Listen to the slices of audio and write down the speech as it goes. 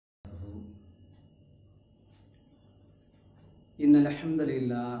إن الحمد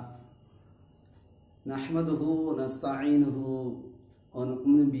لله نحمده ونستعينه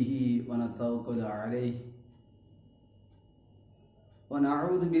ونؤمن به ونتوكل عليه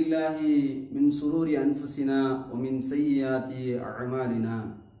ونعوذ بالله من شرور أنفسنا ومن سيئات أعمالنا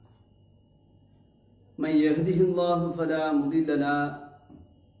من يهده الله فلا مضل له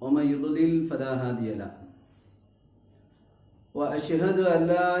ومن يضلل فلا هادي له وأشهد أن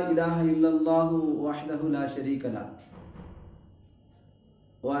لا إله إلا الله وحده لا شريك له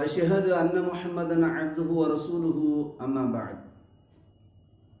وأشهد أن محمدا عبده ورسوله أما بعد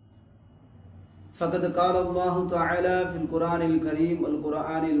فقد قال الله تعالى في القرآن الكريم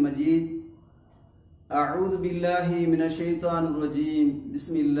والقرآن المجيد أعوذ بالله من الشيطان الرجيم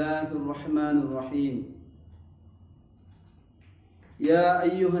بسم الله الرحمن الرحيم يا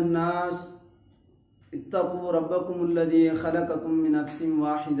أيها الناس اتقوا ربكم الذي خلقكم من نفس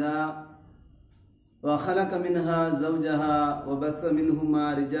واحدة وخلق منها زوجها وبث منهما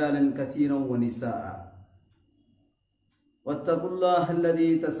رجالا كثيرا ونساء واتقوا الله الذي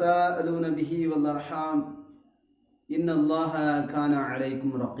تساءلون به والأرحام إن الله كان عليكم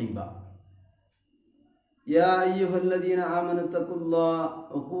رقيبا يا أيها الذين آمنوا اتقوا الله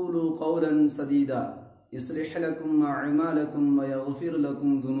وقولوا قولا سديدا يصلح لكم أعمالكم ويغفر لكم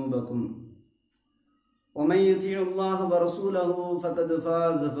ذنوبكم ومن يطع الله ورسوله فقد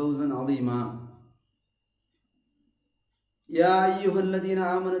فاز فوزا عظيما يا أيها الذين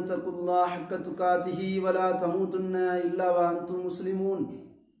آمنوا اتقوا الله حق تقاته ولا تموتن إلا وأنتم مسلمون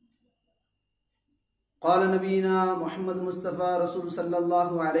قال نبينا محمد مصطفى رسول صلى الله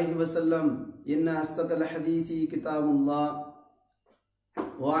عليه وسلم إن أصدق الحديث كتاب الله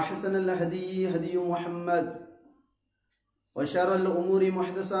وأحسن الهدي هدي محمد وشر الأمور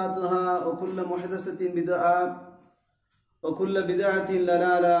محدثاتها وكل محدثة بدعة وكل بدعة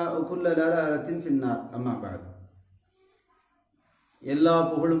ضلالة وكل ضلالة في النار أما بعد எல்லா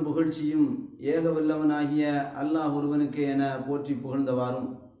புகழும் புகழ்ச்சியும் ஏக வல்லவனாகிய அல்லாஹ் ஒருவனுக்கு என போற்றி புகழ்ந்தவாறும்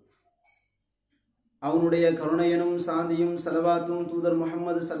அவனுடைய கருணையனும் சாந்தியும் ஸலவாத்தும் தூதர்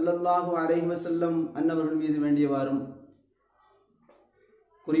முஹம்மது ஸல்லல்லாஹு அலைஹி வஸல்லம் அன்னவர்கள் மீது வேண்டியவாறும்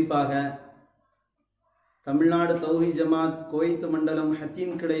குறிப்பாக தமிழ்நாடு தௌஹீத் ஜமாத் குவைத் மண்டலம்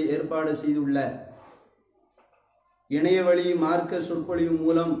ஹத்தீம் கிளை ஏற்பாடு செய்துள்ள இணையவழி மார்க்க சொற்பொழிவு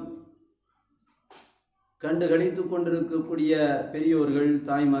மூலம் கண்டு களித்து கொண்டிருக்கக்கூடிய பெரியோர்கள்,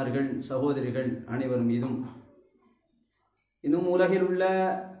 தாய்மார்கள், சகோதரிகள் அனைவர் மீதும் இன்னும் உலகில் உள்ள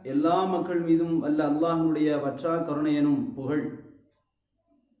எல்லா மக்கள் மீதும் அல்ல அல்லாஹ்வுடைய வற்றா கருணையனும் புகழ்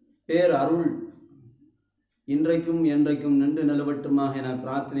பேர் அருள் இன்றைக்கும் என்றைக்கும் நின்று நிலவட்டுமாக என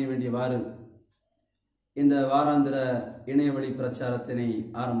பிரார்த்தனை வேண்டியவாறு இந்த வாராந்திர இணையவழி பிரச்சாரத்தினை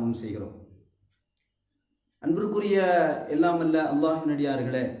ஆரம்பம் செய்கிறோம். அன்பிற்குரிய எல்லாமல்ல அல்லாஹ்வின்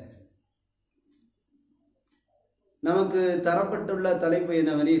அடியார்களே, நமக்கு தரப்பட்டுள்ள தலைப்பு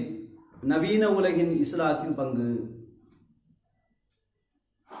என்னவெனில் நவீன உலகின் இஸ்லாத்தின் பங்கு.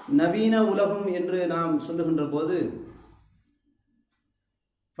 நவீன உலகம் என்று நாம் சொல்லுகின்ற போது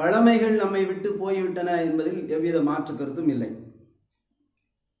பழமைகள் நம்மை விட்டு போய்விட்டன என்பதில் எவ்வித மாற்று கருத்தும் இல்லை.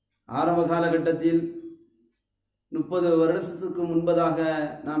 ஆரம்ப காலகட்டத்தில் 30 வருடத்துக்கு முன்பதாக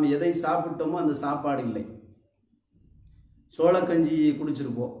நாம் எதை சாப்பிட்டோமோ அந்த சாப்பாடு இல்லை. சோளக்கஞ்சி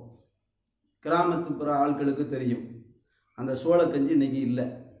குடிச்சிருப்போம். கிராமத்துப்புற ஆட்களுக்கு தெரியும். அந்த சோளக்கஞ்சி இன்னைக்கு இல்லை.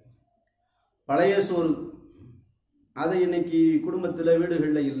 பழைய சோறு அதை இன்னைக்கு குடும்பத்தில்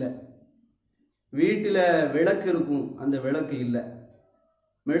வீடுகளில் இல்லை. வீட்டில் விளக்கு இருக்கும், அந்த விளக்கு இல்லை.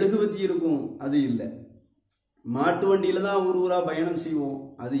 மெழுகுவத்தி இருக்கும், அது இல்லை. மாட்டு வண்டியில் தான் ஊர் ஊராக பயணம் செய்வோம்,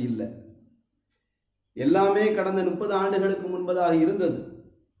 அது இல்லை. எல்லாமே கடந்த 30 ஆண்டுகளுக்கு முன்பதாக இருந்தது.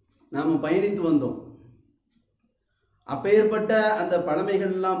 நாம் பயணித்து வந்தோம். அப்பேற்பட்ட அந்த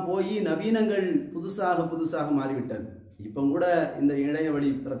பழமைகள் எல்லாம் போய் நவீனங்கள் புதுசாக மாறிவிட்டது. இப்போ கூட இந்த இணையவழி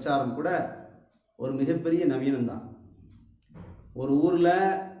பிரச்சாரம் கூட ஒரு மிகப்பெரிய நவீனம்தான். ஒரு ஊரில்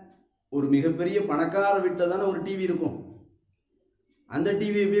ஒரு மிகப்பெரிய பணக்கார வீட்டில் தானே ஒரு டிவி இருக்கும். அந்த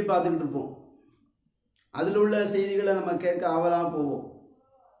டிவியை போய் பார்த்துக்கிட்டு இருப்போம். அதில் உள்ள செய்திகளை நம்ம கேட்க ஆவலாக போவோம்.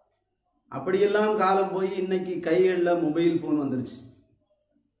 அப்படியெல்லாம் காலம் போய் இன்னைக்கு கைகளில் மொபைல் ஃபோன் வந்துருச்சு.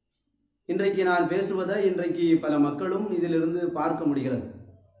 இன்றைக்கு நான் பேசுவதை இன்றைக்கு பல மக்களும் இதிலிருந்து பார்க்க முடிகிறது.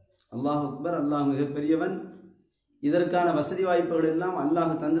 அல்லாஹ் அக்பர், அல்லாஹ் மிகப்பெரியவன். இதற்கான வசதி வாய்ப்புகள் எல்லாம்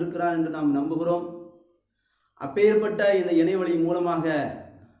அல்லாஹ் தந்திருக்கிறான் என்று நாம் நம்புகிறோம். அப்பேற்பட்ட இந்த இணையவழி மூலமாக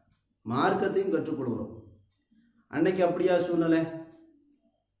மார்க்கத்தையும் கற்றுக்கொள்கிறோம். அன்னைக்கு அப்படியா சூழ்நிலை?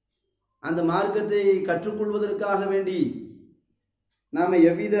 அந்த மார்க்கத்தை கற்றுக்கொள்வதற்காக வேண்டி நாம்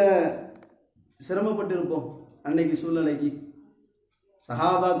எவ்வித சிரமப்பட்டு இருப்போம். அன்னைக்கு சூழ்நிலைக்கு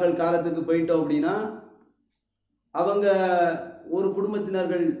சஹாபாக்கள் காலத்துக்கு போயிட்டோம் அப்படின்னா அவங்க ஒரு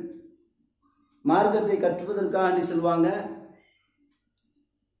குடும்பத்தினர்கள் மார்க்கத்தை கற்றுவதற்காக செல்வாங்க.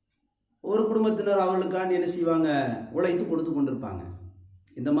 ஒரு குடும்பத்தினர் அவர்களுக்காண்டி என்ன செய்வாங்க, உழைத்து கொடுத்து கொண்டிருப்பாங்க.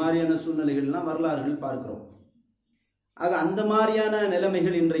 இந்த மாதிரியான சூழ்நிலைகள்லாம் வரலாறுகள் பார்க்கிறோம். ஆக அந்த மாதிரியான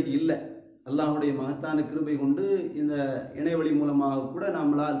நிலைமைகள் இன்றைக்கு இல்லை. அல்லாஹுடைய மகத்தான கிருபை கொண்டு இந்த இணையவழி மூலமாக கூட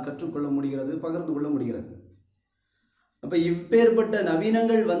நம்மளால் கற்றுக்கொள்ள முடிகிறது, பகிர்ந்து கொள்ள முடிகிறது. அப்ப இப்பேற்பட்ட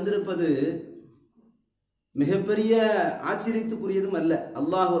நவீனங்கள் வந்திருப்பது மிகப்பெரிய ஆச்சரியத்துக்குரியதும் அல்ல.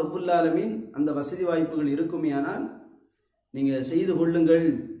 அல்லாஹ் ரப்புல் ஆலமீன் அந்த வசதி வாய்ப்புகள் இருக்குமேயானால் நீங்கள் செய்து கொள்ளுங்கள்,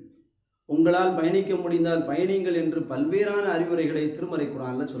 உங்களால் பயணிக்க முடிந்தால் பயணிங்கள் என்று பல்வேறான அறிவுரைகளை திருமறை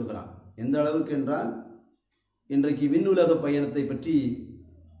குர்ஆன்ல சொல்கிறான். எந்த அளவுக்கு என்றால், இன்றைக்கு விண்ணுலக பயணத்தை பற்றி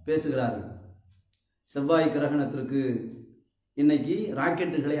பேசுகிறார்கள். செவ்வாய் கிரகணத்திற்கு இன்னைக்கு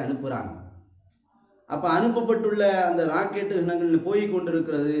ராக்கெட்டுகளை அனுப்புகிறாங்க. அப்போ அனுப்பப்பட்டுள்ள அந்த ராக்கெட்டுகள் போய்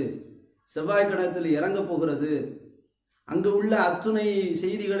கொண்டிருக்கிறது, செவ்வாய் கிரகத்தில் இறங்க போகிறது, அங்கு உள்ள அத்துணை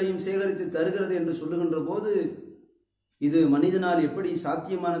செய்திகளையும் சேகரித்து தருகிறது என்று சொல்லுகின்ற போது இது மனிதனால் எப்படி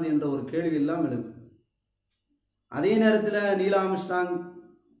சாத்தியமானது என்ற ஒரு கேள்வி எல்லாம் எழும். அதே நேரத்தில் நீல் ஆம்ஸ்ட்ராங்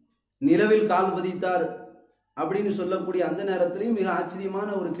நிலவில் கால் பதித்தார் அப்படின்னு சொல்லக்கூடிய அந்த நேரத்திலையும் மிக ஆச்சரியமான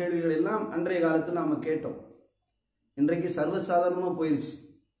ஒரு கேள்விகள் எல்லாம் அன்றைய காலத்தில் நாம் கேட்டோம். இன்றைக்கு சர்வசாதாரணமாக போயிடுச்சு.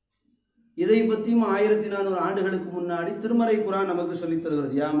 இதை பற்றியும் 1400 ஆண்டுகளுக்கு முன்னாடி திருமறை குர்ஆன் நமக்கு சொல்லித்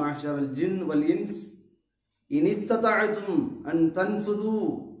தருகிறது. யா மாஷரல் ஜின் வல் இன்ஸ் இன் இஸ்ததஅதும் அன் தன்ஃபுது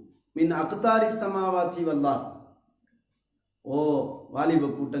மின் அக்தாரி ஸமாவாத்தி வல்லார். ஓ வாலிப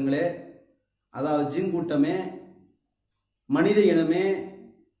கூட்டங்களே, அதாவது ஜின் கூட்டமே, மனித இனமே,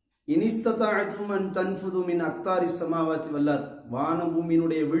 இனிஸ்ததஅதும் அன் தன்ஃபுது மின் அக்தாரி ஸமாவாத்தி வல்லார், வானம்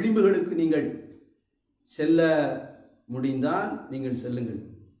பூமியினுடைய விளிம்புகளுக்கு நீங்கள் செல்ல முடிந்தால் நீங்கள் செல்லுங்கள்,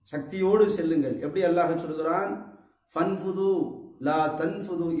 சக்தியோடு செல்லுங்கள். எப்படி அல்லாஹ் சொல்கிறான், ஃபன்ஃபுது லா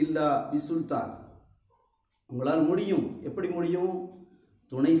தன்ஃபுது இல்லா பிசுல்தான். உங்களால் முடியும். எப்படி முடியும்?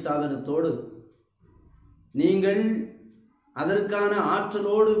 துணை சாதனத்தோடு, நீங்கள் அதற்கான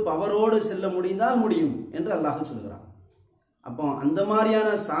ஆற்றலோடு பவரோடு செல்ல முடிந்தால் முடியும் என்று அல்லாஹ் சொல்கிறான். அப்போ அந்த மாதிரியான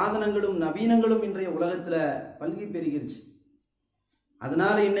சாதனங்களும் நவீனங்களும் இன்றைய உலகத்தில் பல்கி பெருகிருச்சு.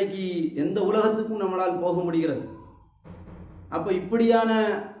 அதனால இன்னைக்கு எந்த உலகத்துக்கும் நம்மளால் போக முடிகிறது. அப்போ இப்படியான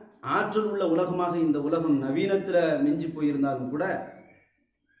ஆற்றல் உள்ள உலகமாக இந்த உலகம் நவீனத்தில் மிஞ்சி போயிருந்தாலும் கூட,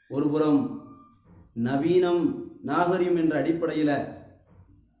 ஒருபுறம் நவீனம் நாகரிகம் என்ற அடிப்படையில்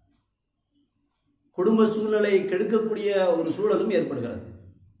குடும்ப சூழ்நிலை கெடுக்கக்கூடிய ஒரு சூழலும் ஏற்படுகிறது.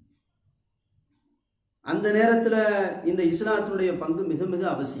 அந்த நேரத்தில் இந்த இஸ்லாத்தினுடைய பங்கு மிக மிக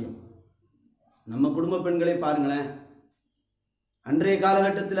அவசியம். நம்ம குடும்ப பெண்களை பாருங்களேன், அன்றைய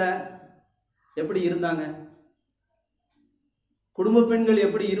காலகட்டத்தில் எப்படி இருந்தாங்க? குடும்ப பெண்கள்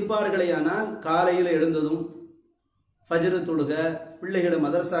எப்படி இருப்பார்களே ஆனால், காலையில் எழுந்ததும் ஃபஜ்ர் தொழுக, பிள்ளைகளை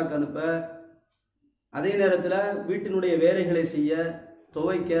மதரசாக்கு அனுப்ப, அதே நேரத்தில் வீட்டினுடைய வேலைகளை செய்ய,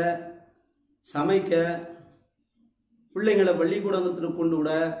 துவைக்க, சமைக்க, பிள்ளைகளை பள்ளிக்கூடத்திற்கு கொண்டு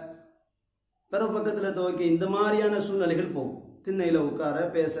விட, பிற பக்கத்தில் துவைக்க, இந்த மாதிரியான சூழ்நிலைகள் போகும். திண்ணையில் உட்கார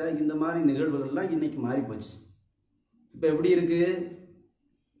பேச, இந்த மாதிரி நிகழ்வுகள்லாம் இன்னைக்கு மாறி போச்சு. இப்போ எப்படி இருக்கு?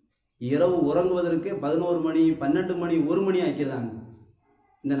 இரவு உறங்குவதற்கு 11 மணி 12 மணி 1 மணி ஆக்கிடுறாங்க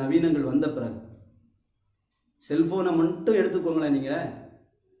இந்த நவீனங்கள் வந்த பிறகு. செல்போனை மட்டும் எடுத்துக்கோங்களேன். நீங்கள்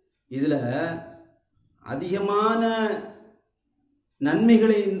இதில் அதிகமான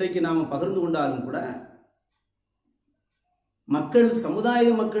நன்மைகளை இன்றைக்கு நாம் பகிர்ந்து கொண்டாலும் கூட, மக்கள்,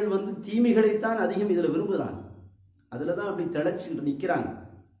 சமுதாய மக்கள் தீமைகளைத்தான் அதிகம் இதில் விரும்புகிறாங்க. அதில் தான் அப்படி திளைச்சிட்டு நிற்கிறாங்க.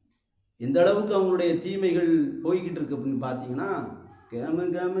 எந்த அளவுக்கு அவங்களுடைய தீமைகள் போய்கிட்டு இருக்கு அப்படின்னு பார்த்தீங்கன்னா,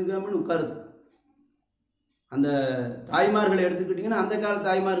 கேமு உட்காருது. அந்த தாய்மார்களை எடுத்துக்கிட்டிங்கன்னா, அந்த கால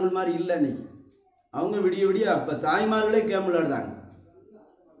தாய்மார்கள் மாதிரி இல்லை இன்னைக்கு. அவங்க விடிய விடிய அப்போ தாய்மார்களே கேம் விளையாடுறாங்க.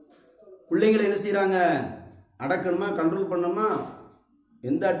 பிள்ளைங்களை என்ன செய்கிறாங்க, அடக்கணுமா, கண்ட்ரோல் பண்ணணுமா,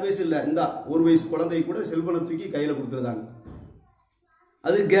 எந்த அட்வைஸ் இல்லை. இந்த 1 வயசு குழந்தை கூட செல்போனை தூக்கி கையில் கொடுத்துருந்தாங்க.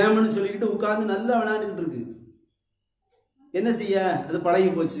 அது கேம்னு சொல்லிக்கிட்டு உட்காந்து நல்லா விளையாண்டுக்கிட்டு இருக்கு. என்ன செய்ய, அது பழகி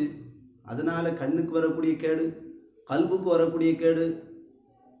போச்சு. அதனால கண்ணுக்கு வரக்கூடிய கேடு, கல்புக்கு வரக்கூடிய கேடு,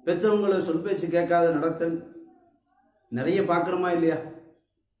 பெற்றவங்களை சொல் பேச்சு கேட்காத நடத்தல் நிறைய பார்க்குறோமா இல்லையா?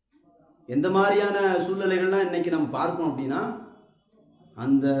 எந்த மாதிரியான சூழ்நிலைகள்லாம் இன்னைக்கு நம்ம பார்க்கணும் அப்படின்னா,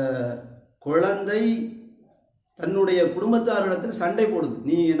 அந்த குழந்தை தன்னுடைய குடும்பத்தாரிடத்தில் சண்டை போடுது.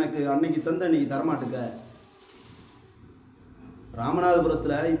 நீ எனக்கு அன்னைக்கு தந்த அன்னைக்கு தரமாட்டுக்க.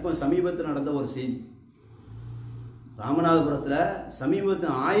 ராமநாதபுரத்தில் இப்போ சமீபத்தில் நடந்த ஒரு செய்தி. ராமநாதபுரத்தில்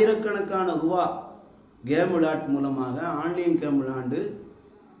சமீபத்தில் ஆயிரக்கணக்கான ரூபா கேம் விளையாட்டு மூலமாக ஆன்லைன் கேம் விளையாண்டு,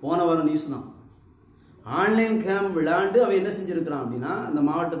 போன வாரம் நியூஸ் தான், ஆன்லைன் கேம் விளையாண்டு அவன் என்ன செஞ்சுருக்கிறான் அப்படின்னா, அந்த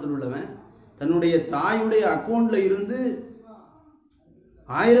மாவட்டத்தில் உள்ளவன் தன்னுடைய தாயுடைய அக்கௌண்ட்டில் இருந்து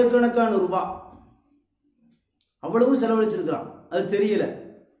ஆயிரக்கணக்கான ரூபா அவ்வளவும் செலவழிச்சிருக்கிறான். அது தெரியல.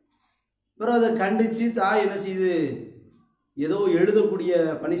 அப்புறம் அதை கண்டித்து தாய் என்ன செய்யுது, ஏதோ எழுதக்கூடிய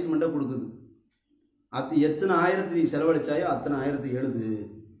பனிஷ்மெண்ட்டை கொடுக்குது. அது எத்தனை ஆயிரத்து நீ செலவழிச்சாயோ அத்தனை ஆயிரத்து எழுது.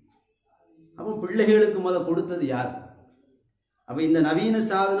 அப்போ பிள்ளைகளுக்கு கொடுத்தது யார்? அப்போ இந்த நவீன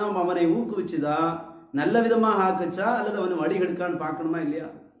சாதனம் அவனை ஊக்குவிச்சுதா, நல்ல விதமாக ஆக்குச்சா, அல்லது அவனை வழிகெடுக்கான்னு பார்க்கணுமா இல்லையா?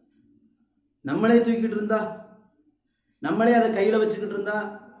 நம்மளே தூக்கிட்டு இருந்தா, நம்மளே அதை கையில் வச்சுக்கிட்டு இருந்தா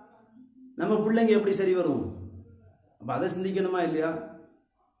நம்ம பிள்ளைங்க எப்படி சரி வரும்? அப்போ அதை சிந்திக்கணுமா இல்லையா?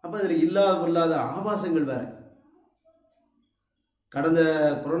 அப்போ அதில் இல்லாத பொல்லாத ஆபாசங்கள் வேற. கடந்த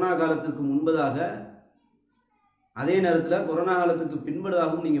கொரோனா காலத்திற்கு முன்பதாக, அதே நேரத்தில் கொரோனா காலத்துக்கு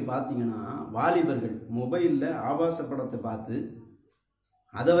பின்பதாகவும் நீங்கள் பார்த்தீங்கன்னா வாலிபர்கள் மொபைலில் ஆபாச படத்தை பார்த்து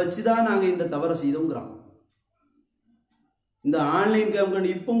அதை வச்சு தான் நாங்கள் இந்த தவறை செய்தோங்கிறோம். இந்த ஆன்லைன்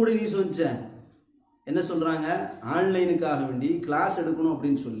கேம் இப்போ கூட நீ சொன்ன என்ன சொல்கிறாங்க, ஆன்லைனுக்காக வேண்டி கிளாஸ் எடுக்கணும்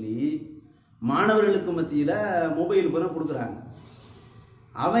அப்படின்னு சொல்லி மாணவர்களுக்கு மத்தியில் மொபைல் போன கொடுக்குறாங்க.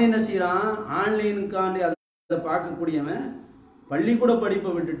 அவன் என்ன செய்கிறான், ஆன்லைனுக்காண்டி அதை பார்க்கக்கூடியவன் பள்ளிக்கூட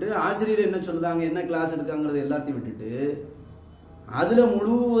படிப்பை விட்டுட்டு ஆசிரியர் என்ன சொல்றாங்க, என்ன கிளாஸ் எடுக்காங்கிறது எல்லாத்தையும் விட்டுட்டு அதில்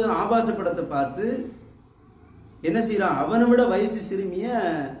முழு ஆபாச படத்தை பார்த்து என்ன செய்யறான், அவனை விட வயசு சிறுமிய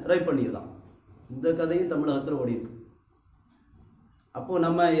ரைப் பண்ணிடலாம். இந்த கதையும் தமிழகத்தில் ஓடி இருக்கு. அப்போ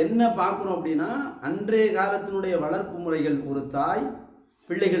நம்ம என்ன பார்க்குறோம் அப்படின்னா, அன்றைய காலத்தினுடைய வளர்ப்பு முறைகள், ஒரு தாய்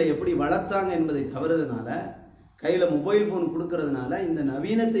பிள்ளைகளை எப்படி வளர்த்தாங்க என்பதை தவறுதனால, கையில் மொபைல் ஃபோன் கொடுக்கறதுனால இந்த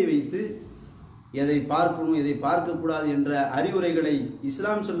நவீனத்தை வைத்து எதை பார்க்கணும் எதை பார்க்கக்கூடாது என்ற அறிவுரைகளை,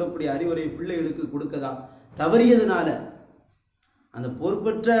 இஸ்லாம் சொல்லக்கூடிய அறிவுரை பிள்ளைகளுக்கு கொடுக்கதா தவறியதுனால, அந்த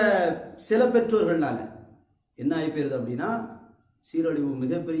பொறுப்பற்ற சில பெற்றோர்கள்னால என்ன ஆகி போயிருது அப்படின்னா, சீரழிவு,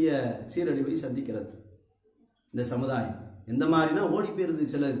 மிகப்பெரிய சீரழிவை சந்திக்கிறது இந்த சமுதாயம். எந்த மாதிரினா ஓடி போயிருது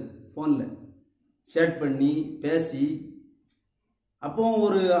சிலர் ஃபோனில் சேட் பண்ணி பேசி. அப்போ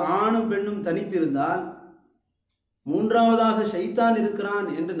ஒரு ஆணும் பெண்ணும் தனித்து இருந்தால் மூன்றாவதாக ஷைத்தான் இருக்கிறான்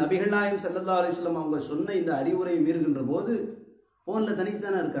என்று நபிகள் நாயகம் ஸல்லல்லாஹு அலைஹி வஸல்லம் அவங்க சொன்ன இந்த அறிவுரை மீறுகின்ற போது ஃபோனில்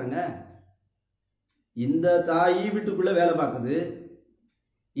தனித்தானே இருக்காங்க. இந்த தாய் வீட்டுக்குள்ளே வேலை பார்க்குது,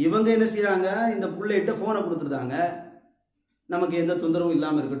 இவங்க என்ன செய்கிறாங்க, இந்த பிள்ளைகிட்ட ஃபோனை கொடுத்துருந்தாங்க, நமக்கு எந்த தொந்தரவும்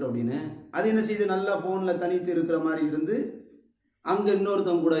இல்லாமல் இருக்கட்டும் அப்படின்னு. அது என்ன செய்யுது, நல்லா ஃபோனில் தனித்து இருக்கிற மாதிரி இருந்து அங்கே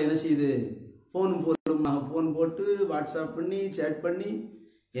இன்னொருத்தவங்க கூட என்ன செய்யுது, ஃபோன் போட்டு வாட்ஸ்அப் பண்ணி சேட் பண்ணி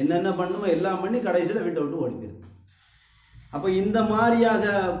என்னென்ன பண்ணுமோ எல்லாம் பண்ணி கடைசியில் வீட்டை விட்டு ஓடி போயிருக்கு. அப்போ இந்த மாதிரியாக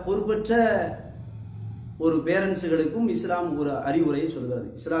பொறுப்பற்ற ஒரு பேரண்ட்ஸுகளுக்கும் இஸ்லாம் ஒரு அறிவுரையை சொல்கிறது.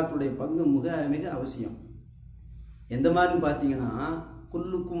 இஸ்லாத்துடைய பங்கு மிக மிக அவசியம். எந்த மாதிரின்னு பார்த்தீங்கன்னா,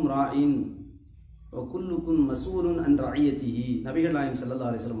 குல்லுக்கும் ராயின் குல்லுக்கும் மசூலுன் அன் ரஅய்யத்திஹி, நபிகள் நாயகம் ஸல்லல்லாஹு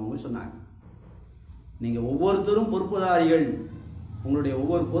அலைஹி வஸல்லம் அவங்க சொன்னாங்க. நீங்கள் ஒவ்வொருத்தரும் பொறுப்புதாரிகள், உங்களுடைய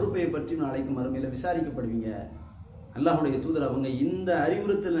ஒவ்வொரு பொறுப்பை பற்றி நாளைக்கு மறுமையில் விசாரிக்கப்படுவீங்க. அல்லாஹ்வுடைய தூதர் அவங்க இந்த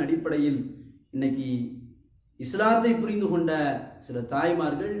அறிவுறுத்தலின் அடிப்படையில் இன்னைக்கு இஸ்லாத்தை புரிந்து கொண்ட சில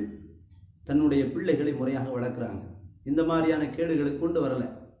தாய்மார்கள் தன்னுடைய பிள்ளைகளை முறையாக வளர்க்குறாங்க. இந்த மாதிரியான கேடுகளை கொண்டு வரலை,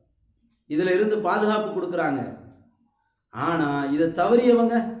 இதில் இருந்து பாதுகாப்பு கொடுக்குறாங்க. ஆனால் இதை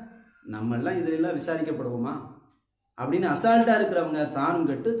தவறியவங்க, நம்மெல்லாம் இதிலெல்லாம் விசாரிக்கப்படுவோமா அப்படின்னு அசால்ட்டாக இருக்கிறவங்க தானும்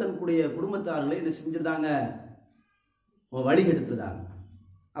கட்டு தன்னுடைய குடும்பத்தார்களை இதை செஞ்சுருந்தாங்க, வழி எடுத்துருந்தாங்க.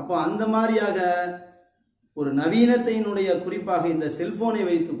 அப்போ அந்த மாதிரியாக ஒரு நவீனத்தினுடைய, குறிப்பாக இந்த செல்போனை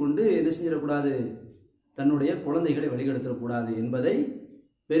வைத்து கொண்டு என்ன செஞ்சிடக்கூடாது, தன்னுடைய குழந்தைகளை வழிகெடுத்துடக்கூடாது என்பதை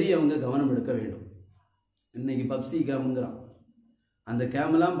பெரியவங்க கவனம் எடுக்க வேண்டும். இன்னைக்கு பப்சி கேமுங்கிறான், அந்த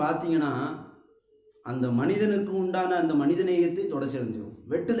கேமெல்லாம் பார்த்தீங்கன்னா அந்த மனிதனுக்கு உண்டான அந்த மனிதநேயத்தை தொடச்சிருந்துடும்.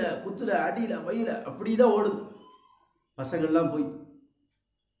 வெட்டில் குத்துல அடியில் வயில அப்படி தான் ஓடுது பசங்கள்லாம் போய்.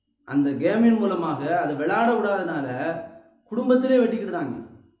 அந்த கேமின் மூலமாக அதை விளையாட விடாதனால குடும்பத்திலே வெட்டிக்கிட்டுதாங்க.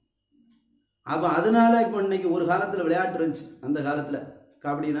 அப்போ அதனால இப்போ இன்னைக்கு ஒரு காலத்தில் விளையாட்டு இருந்துச்சு, அந்த காலத்தில்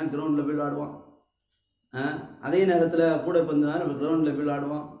கபடினா கிரவுண்டில் போய் விளையாடுவான், அதே நேரத்தில் கூடைப்பந்துனாலும் கிரவுண்டில் போய்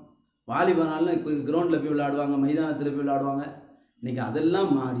விளையாடுவான், வாலிபால்னாலும் இப்போ கிரவுண்டில் போய் விளையாடுவாங்க, மைதானத்தில் போய் விளையாடுவாங்க. இன்னைக்கு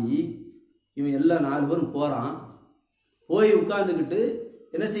அதெல்லாம் மாறி இவன் எல்லாம் 4 பேரும் போகிறான், போய் உட்காந்துக்கிட்டு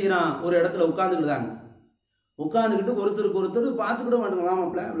என்ன செய்கிறான், ஒரு இடத்துல உட்காந்துக்கிட்டுதாங்க. உட்காந்துக்கிட்டு ஒருத்தருக்கு ஒருத்தர் பார்த்துக்கிட மாட்டோங்க,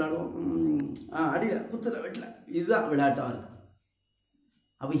 வாமப்பில் விளையாடுவோம், அடியில் குத்துல வெட்டில், இதுதான் விளையாட்டாக இருக்கு.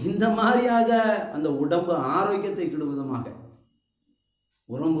 அப்போ இந்த மாதிரியாக அந்த உடம்பு ஆரோக்கியத்தை கெடும் விதமாக,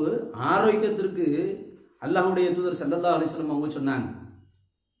 உடம்பு ஆரோக்கியத்திற்கு அல்லாஹ்வுடைய தூதர் ஸல்லல்லாஹு அலைஹி வஸல்லம் அவங்க சொன்னாங்க,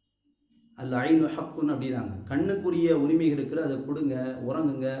 அல் ஐனு ஹக்குன் அப்படின்னாங்க. கண்ணுக்குரிய உரிமை இருக்கிற அதை கொடுங்க,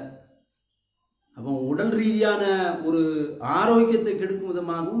 உறங்குங்க. அப்போ உடல் ரீதியான ஒரு ஆரோக்கியத்தை கெடுக்கும்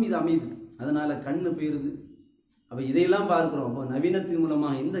விதமாகவும் இது அமையுது. அதனால கண்ணு போயிருது. அப்போ இதையெல்லாம் பார்க்குறோம். அப்போ நவீனத்தின்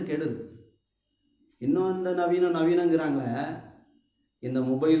மூலமாக இந்த கெடுது. இன்னும் இந்த நவீனங்கிறாங்களே, இந்த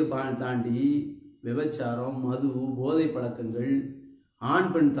மொபைல் தாண்டி விபச்சாரம், மது, போதை பழக்கங்கள்,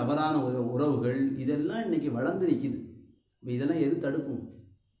 ஆண் பெண் தவறான உறவுகள், இதெல்லாம் இன்னைக்கு வளர்ந்து நிற்கிது. இப்போ இதெல்லாம் எது தடுக்கும்?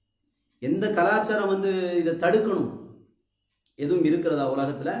 எந்த கலாச்சாரம் இதை தடுக்கணும்? எதுவும் இருக்கிறதா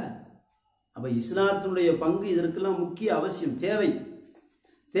உலகத்தில்? அப்போ இஸ்லாத்தினுடைய பங்கு இதற்கெல்லாம் முக்கிய அவசியம்,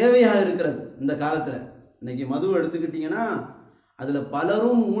 தேவையாக இருக்கிறது இந்த காலத்தில். இன்னைக்கு மது எடுத்துக்கிட்டிங்கன்னா அதில்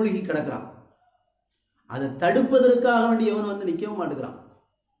பலரும் மூழ்கி கிடக்கிறான். அதை தடுப்பதற்காக வேண்டியவன் வந்து நிற்கவும் மாட்டேங்கிறான்.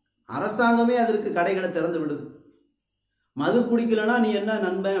 அரசாங்கமே அதற்கு கடைகளை திறந்து விடுது. மது குடிக்கலன்னா நீ என்ன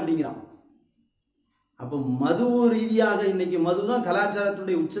நண்பன் அப்படிங்கிறான். அப்போ மது ரீதியாக இன்னைக்கு மது தான்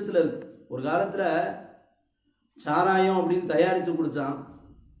கலாச்சாரத்துடைய உச்சத்தில் இருக்கு. ஒரு காலத்தில் சாராயம் அப்படின்னு தயாரித்து குடித்தான்.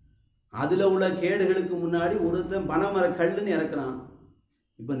 அதில் உள்ள கேடுகளுக்கு முன்னாடி ஒருத்தன் பனைமர கல்லுன்னு இறக்குறான்.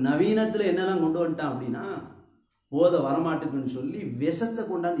 இப்போ நவீனத்தில் என்னெல்லாம் கொண்டு வந்துட்டான் அப்படின்னா, போதை வரமாட்டுக்குன்னு சொல்லி விஷத்தை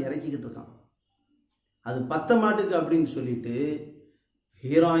கொண்டாந்து இறக்கிக்கிட்டு இருக்கான். அது பத்த மாட்டுக்கு அப்படின்னு சொல்லிட்டு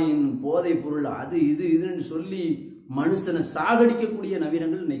ஹீரோயின், போதை பொருள், அது இதுன்னு சொல்லி மனுஷனை சாகடிக்கக்கூடிய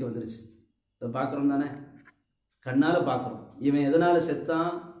நவீனங்கள் இன்னைக்கு வந்துருச்சு. இதை பார்க்குறோம் தானே, கண்ணால் பார்க்குறோம். இவன் எதனால்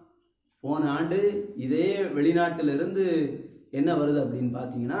செத்தான்? போன ஆண்டு இதே வெளிநாட்டிலிருந்து என்ன வருது அப்படின்னு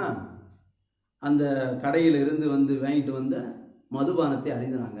பார்த்தீங்கன்னா, அந்த கடையிலிருந்து வந்து வாங்கிட்டு வந்த மதுபானத்தை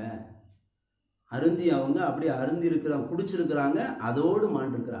அருந்தினாங்க. அருந்தி அவங்க அப்படியே அருந்தி இருக்கிறாங்க, குடிச்சிருக்கிறாங்க, அதோடு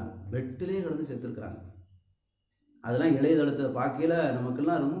மாண்டிருக்கிறாங்க, வெட்டிலே கிடந்து செத்துருக்குறாங்க. அதெல்லாம் இளையதளத்தை பார்க்கல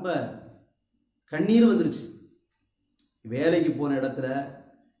நமக்கெல்லாம் ரொம்ப கண்ணீர் வந்துருச்சு. வேலைக்கு போன இடத்துல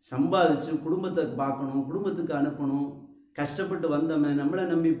சம்பாதிச்சு குடும்பத்தை பார்க்கணும், குடும்பத்துக்கு அனுப்பணும், கஷ்டப்பட்டு வந்தவன் நம்மளை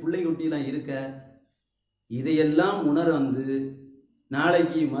நம்பி பிள்ளை குட்டிலாம் இருக்க, இதையெல்லாம் உணர வந்து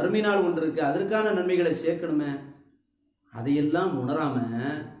நாளைக்கு மறுமை நாள் ஒன்று இருக்கு, அதற்கான நன்மைகளை சேர்க்கணுமே, அதையெல்லாம் உணராம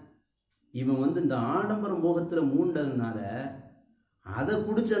இவன் வந்து இந்த ஆடம்பர மோகத்தில் மூண்டதுனால அதை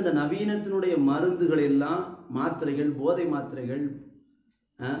குடிச்ச அந்த நவீனத்தினுடைய மருந்துகள் எல்லாம், மாத்திரைகள், போதை மாத்திரைகள்,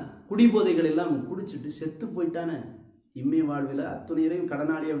 குடிபோதைகள் எல்லாம் குடிச்சிட்டு செத்து போயிட்டானே. இம்மை வாழ்வில் அத்துணையரையும்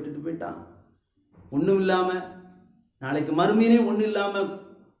கடனாளியை விட்டுட்டு போயிட்டான். ஒன்றும் இல்லாமல் நாளைக்கு மறுமையிலே ஒன்றும் இல்லாமல்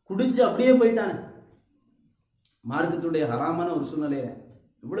குடிச்சு அப்படியே போயிட்டானே. மார்க்கத்துடைய ஹராமான ஒரு சூழ்நிலையை,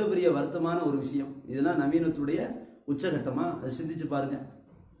 இவ்வளோ பெரிய வருத்தமான ஒரு விஷயம். இதெல்லாம் நவீனத்துடைய உச்சகட்டமாக, அதை சிந்திச்சு பாருங்க.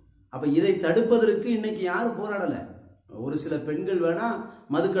 அப்போ இதை தடுப்பதற்கு இன்னைக்கு யாரும் போராடலை. ஒரு சில பெண்கள் வேணா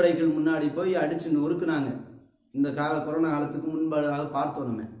மதுக்கடைகள் முன்னாடி போய் அடிச்சு நொறுக்குனாங்க. இந்த கொரோனா காலத்துக்கு முன்பாக பார்த்தோம்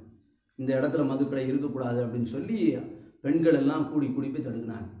நம்ம, இந்த இடத்துல மதுக்கடை இருக்கக்கூடாது அப்படின்னு சொல்லி பெண்கள் எல்லாம் கூடி போய்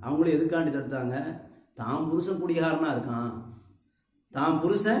தடுக்கினாங்க. அவங்களும் எதுக்காண்டி தடுத்தாங்க? தான் புருஷன் குடிகாரனா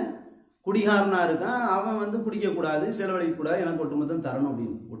இருக்கான், அவன் வந்து குடிக்கக்கூடாது, செலவழிக்கக்கூடாது, எனக்கு ஒட்டுமொத்தம் தரணும்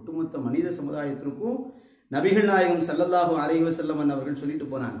அப்படின்னு. ஒட்டுமொத்த மனித சமுதாயத்திற்கும் நபிகள் நாயகம் ஸல்லல்லாஹு அலைஹி வஸல்லம் அவர்கள் சொல்லிட்டு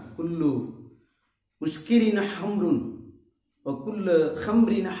போனாங்க, குல்லு முஷ்கிரின் ஹம்ருன் வ குல்லு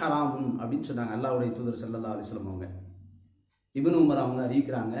ஹம்ரின் ஹராமுன் அப்படின்னு சொன்னாங்க அல்லாஹ்வுடைய தூதர் ஸல்லல்லாஹு அலைஹி வஸல்லம் அவங்க. இப்னு உமர் அவங்க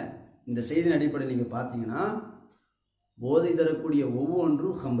அறிவிக்கிறாங்க, இந்த செய்தியின் அடிப்படையில் நீங்கள் பார்த்தீங்கன்னா போதை தரக்கூடிய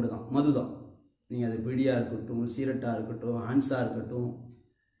ஒவ்வொன்றும் ஹம்ரு தான், மது தான். நீங்கள் அது பீடியாக இருக்கட்டும், சீரட்டாக இருக்கட்டும், ஹன்ஸாக இருக்கட்டும்,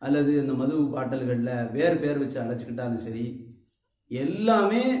 அல்லது இந்த மது பாட்டல்களில் வேறு பேர் வச்சு அழைச்சிக்கிட்டாலும் சரி,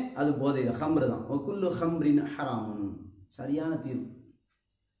 எல்லாமே அது போதை தான், ஹம்ரு தான். ஒக்குல்லு ஹம்ரின் ஹராமுன், சரியான தீர்வு.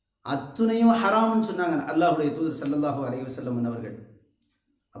 அத்துணையும் ஹராம்னு சொன்னாங்க அல்லாஹ்வுடைய தூதர் ஸல்லல்லாஹு அலைஹி வஸல்லம் அவர்கள்.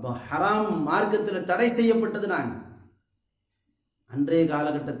 அப்போ ஹராம் மார்க்கத்தில் தடை செய்யப்பட்டது. நாங்கள் அன்றைய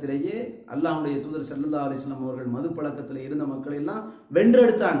காலகட்டத்திலேயே அல்லாஹ்வுடைய தூதர் ஸல்லல்லாஹு அலைஹி வஸல்லம் அவர்கள் மது பழக்கத்தில் இருந்த மக்களை எல்லாம்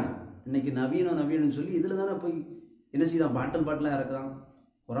வென்றெடுத்தாங்க. இன்னைக்கு நவீனம்னு சொல்லி இதில் தானே போய் என்ன செய்தான், பாட்டலாக இறக்குதான்.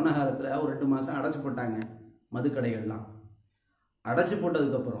 கொரோனா காலத்தில் ஒரு 2 மாதம் அடைச்சி போட்டாங்க மதுக்கடைகள்லாம். அடைச்சி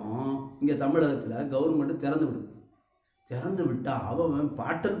போட்டதுக்கப்புறம் இங்கே தமிழகத்தில் கவர்மெண்ட் திறந்து விட்டா அவன்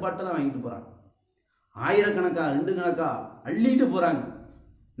பாட்டலாக வாங்கிட்டு போகிறான். 1000 கணக்கா 2 கணக்கா அள்ளிட்டு போகிறாங்க.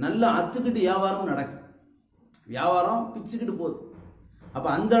 நல்லா அத்துக்கிட்டு வியாபாரம் நடக்கு, வியாபாரம் பிச்சுக்கிட்டு போகுது. அப்போ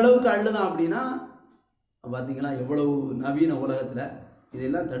அந்த அளவுக்கு அள்ளுதான் அப்படின்னா பார்த்தீங்களா எவ்வளவு நவீன உலகத்தில்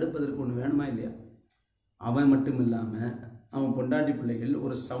இதெல்லாம் தடுப்பதற்கு ஒன்று வேணுமா இல்லையா? அவன் மட்டும் இல்லாமல் அவன் பொண்டாட்டி பிள்ளைகள்,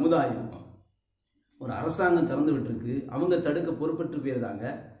 ஒரு சமுதாயம், ஒரு அரசாங்கம் திறந்து விட்டுருக்கு, அவங்க தடுக்க பொறுப்பற்று போயிருந்தாங்க.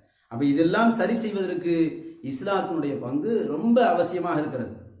 அப்போ இதெல்லாம் சரி செய்வதற்கு இஸ்லாத்தினுடைய பங்கு ரொம்ப அவசியமாக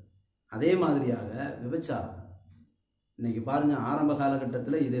இருக்கிறது. அதே மாதிரியாக விபச்சாரம், இன்னைக்கு பாருங்க, ஆரம்ப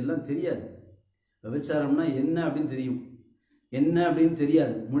காலகட்டத்தில் இதெல்லாம் தெரியாது. விபச்சாரம்னா என்ன அப்படின்னு தெரியும், என்ன அப்படின்னு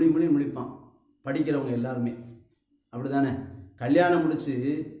தெரியாது, முழிப்பான் படிக்கிறவங்க எல்லாருமே. அப்படிதானே? கல்யாணம் முடிச்சு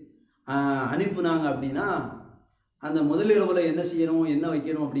அனுப்புனாங்க அப்படின்னா அந்த முதலிரவில் என்ன செய்யணும், என்ன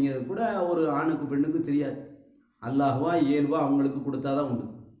வைக்கணும் அப்படிங்கிறது கூட ஒரு ஆணுக்கு பெண்ணுக்கு தெரியாது. அல்லாஹ்வா இயல்பா அவங்களுக்கு கொடுத்தாதான் உண்டு.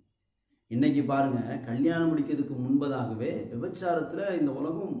 இன்னைக்கு பாருங்க, கல்யாணம் முடிக்கிறதுக்கு முன்பதாகவே விபச்சாரத்தில் இந்த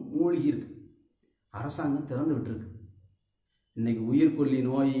உலகம் மூழ்கி இருக்கு. அரசாங்கம் திறந்து விட்டுருக்கு. இன்னைக்கு உயிர்கொல்லி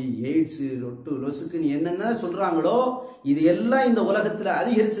நோய், எய்ட்ஸு, லொசுக்குன்னு என்னென்ன சொல்றாங்களோ இது எல்லாம் இந்த உலகத்தில்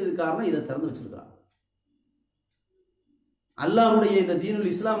அதிகரிச்சதுக்கு காரணம் இதை திறந்து வச்சிருக்கிறான். அல்லாஹ்வுடைய இந்த தீனுல்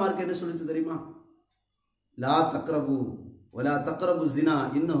இஸ்லாம் மார்க்கம் என்ன சொல்லிச்சு தெரியுமா? லா தக்ரபு வலா தக்ரபு ஜினா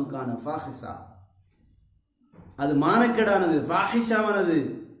இன்னஹு கான ஃபாஹிஷா. அது மானக்கேடானது, ஃபாஹிஷாவானது,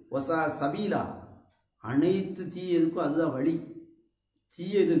 வசா சபீலா, அனைத்து தீயதுக்கும் அதுதான் வழி.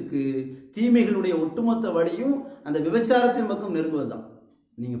 தீயதுக்கு தீமைகளுடைய ஒட்டுமொத்த வழியும் அந்த விபச்சாரத்தின் பக்கம் நெருங்குவது தான்.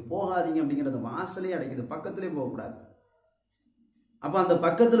 நீங்கள் போகாதீங்க அப்படிங்கிறத வாசலே அடைக்குது, பக்கத்திலே போகக்கூடாது. அப்போ அந்த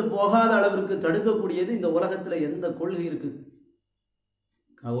பக்கத்தில் போகாத அளவிற்கு தடுக்கக்கூடியது இந்த உலகத்தில் எந்த கொள்கை இருக்குது?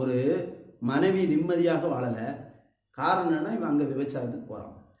 ஒரு மனைவி நிம்மதியாக வாழலை, காரணம் என்னன்னா இவன் அங்கே விபச்சாரத்துக்கு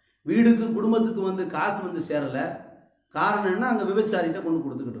போகிறான். வீடுக்கு குடும்பத்துக்கு வந்து காசு வந்து சேரலை, காரணம் என்ன? அங்கே விபச்சாரிட்ட கொண்டு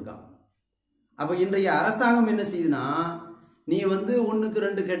கொடுத்துக்கிட்டு இருக்கான். அப்போ இன்றைய அரசாங்கம் என்ன செய்யுதுன்னா, நீ வந்து 1க்கு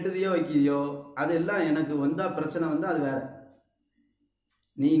 2 கெட்டதையோ வைக்கிறியோ அதெல்லாம் எனக்கு வந்தால் பிரச்சனை வந்தால் அது வேற,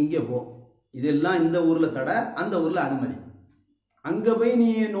 நீ இங்கே போ, இதெல்லாம் இந்த ஊரில் தடை, அந்த ஊரில் அனுமதி, அங்கே போய் நீ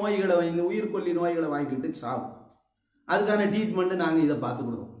நோய்களை வாங்கி உயிர்கொல்லி நோய்களை வாங்கிக்கிட்டு சாகும், அதுக்கான ட்ரீட்மெண்ட்டு நாங்கள் இதை பார்த்து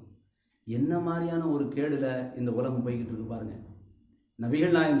கொடுத்தோம். என்ன மாதிரியான ஒரு கேடுல இந்த உலகம் போய்கிட்டு இருக்கு பாருங்க.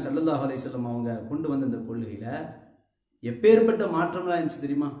 நபிகள் நாயகம் ஸல்லல்லாஹு அலைஹி வஸல்லம் அவங்க கொண்டு வந்த இந்த கொள்கையில எப்பேற்பட்ட மாற்றம்லாம் இருந்துச்சு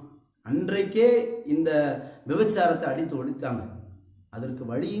தெரியுமா? அன்றைக்கே இந்த விபச்சாரத்தை அடித்து ஒழித்தாங்க, அதற்கு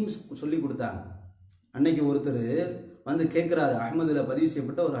வழியும் சொல்லி கொடுத்தாங்க. அன்னைக்கு ஒருத்தர் வந்து கேட்கிறாரு, அஹ்மதுல பதிவு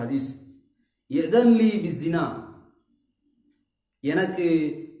செய்யப்பட்ட ஒரு ஹதீஸ், எதன்லி பிஸ்ஸினா, எனக்கு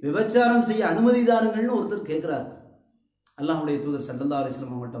விபச்சாரம் செய்ய அனுமதி தாருங்கள்னு ஒருத்தர் கேட்கிறார். அல்லாஹ்வுடைய தூதர் ஸல்லல்லாஹு அலைஹி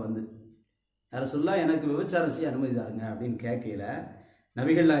வஸல்லம் அவங்கள்ட்ட வந்து, யார சொல்லா எனக்கு விபச்சாரம் செய்ய அனுமதி தாருங்க அப்படின்னு கேட்கையில,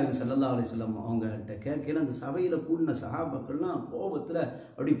 நபிகள் நாயகம் ஸல்லல்லாஹு அலைஹி வஸல்லம் அவங்கள்ட்ட கேட்கையில அந்த சபையில் கூடின சஹாபாக்கள்லாம் கோபத்தில்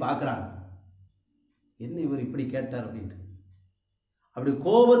அப்படி பார்க்குறாங்க, என்ன இவர் இப்படி கேட்டார் அப்படின்ட்டு. அப்படி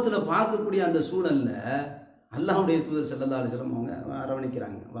கோபத்தில் பார்க்கக்கூடிய அந்த சூழலில் அல்லாஹ்வுடைய தூதர் ஸல்லல்லாஹு அலைஹி வஸல்லம் அவங்க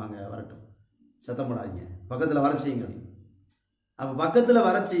அரவணைக்கிறாங்க, வாங்க வரட்டும், சத்தம் போடாதீங்க, பக்கத்தில் வர செய்யுங்க அப்படின்னு. அப்போ பக்கத்தில்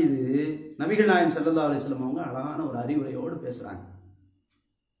வர செய்து நபிகள் நாயகம் ஸல்லல்லாஹு அலைஹி வஸல்லம் அவங்க அழகான ஒரு அறிவுரையோடு பேசுகிறாங்க.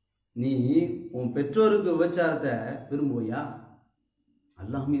 நீ உன் பெற்றோருக்கு விபச்சாரத்தை விரும்புவியா?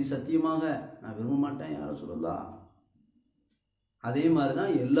 அல்லாஹ் மீது சத்தியமாக நான் விரும்ப மாட்டேன் யார சொல்லலாம். அதே மாதிரி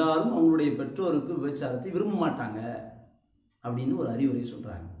தான் எல்லாரும் அவங்களுடைய பெற்றோருக்கு விபச்சாரத்தை விரும்ப மாட்டாங்க அப்படின்னு ஒரு அறிவுரை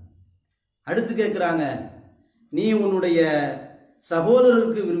சொல்கிறாங்க. அடுத்து கேட்குறாங்க, நீ உன்னுடைய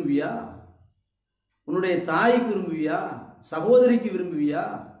சகோதரருக்கு விரும்புவியா? உன்னுடைய தாய்க்கு விரும்புவியா? சகோதரிக்கு விரும்புவியா?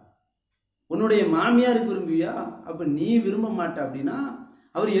 உன்னுடைய மாமியாருக்கு விரும்புவியா? அப்போ நீ விரும்ப மாட்ட அப்படின்னா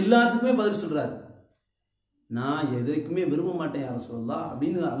அவர் எல்லாத்துக்குமே பதில் சொல்கிறார், நான் எதுக்குமே விரும்ப மாட்டேன் யார சொல்லலாம்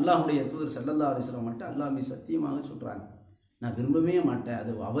அப்படின்னு அல்லாஹ்வுடைய தூதர் ஸல்லல்லாஹு அலைஹி வஸல்லம் மட்டும் அல்லாஹ் மீது சத்தியமாக சொல்கிறாங்க, நான் விரும்பவே மாட்டேன்,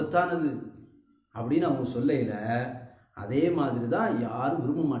 அது அவத்தானது அப்படின்னு அவங்க சொல்லையில், அதே மாதிரி தான் யாரும்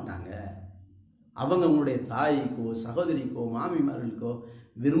விரும்ப மாட்டாங்க. அவங்க அவங்களுடைய தாய்க்கோ சகோதரிக்கோ மாமிமார்களுக்கோ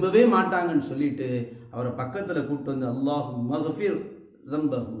விரும்பவே மாட்டாங்கன்னு சொல்லிட்டு அவரை பக்கத்தில் கூப்பிட்டு வந்து, அல்லாஹு மக்ஃபிர்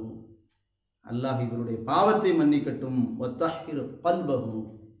ஸம்பஹு, அல்லாஹ் இவருடைய பாவத்தை மன்னிக்கட்டும், வத்தஹிர் கல்பஹு,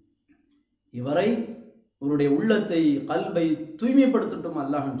 இவரை இவருடைய உள்ளத்தை கல்பை தூய்மைப்படுத்தட்டும்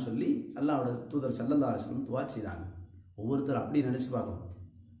அல்லாஹ்னு சொல்லி அல்லாஹ்வோட தூதர் ஸல்லல்லாஹு அலைஹி வஸல்லம் துஆ செய்தாங்க. ஒவ்வொருத்தரும் அப்படி நினைச்சு பார்க்கணும்.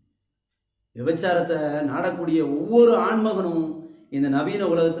 விபச்சாரத்தை நாடக்கூடிய ஒவ்வொரு ஆண்மகனும் இந்த நவீன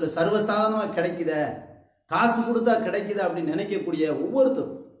உலகத்தில் சர்வசாதாரணமாக கிடைக்குத, காசு கொடுத்தா கிடைக்குத அப்படின்னு நினைக்கக்கூடிய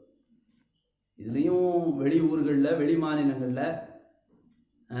ஒவ்வொருத்தரும், இதுலேயும் வெளியூர்களில் வெளி மாநிலங்களில்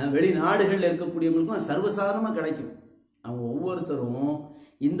வெளிநாடுகளில் இருக்கக்கூடியவங்களுக்கும் சர்வசாதாரணமாக கிடைக்கும். அவங்க ஒவ்வொருத்தரும்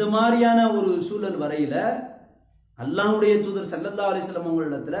இந்த மாதிரியான ஒரு சூழல் வரையில் அல்லாஹ்வுடைய தூதர் ஸல்லல்லாஹு அலைஹி வஸல்லம்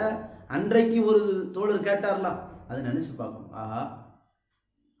அவங்களிடத்துல அன்றைக்கு ஒரு தோழர் கேட்டார்லாம், அதை நினச்சி பார்க்கணும். ஆஹா,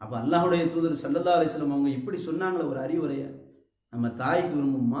 அப்போ அல்லாஹ்வுடைய தூதர் ஸல்லல்லாஹு அலைஹி வஸல்லம் அவங்க இப்படி சொன்னாங்களே ஒரு அறிவுரையை, நம்ம தாய்க்கு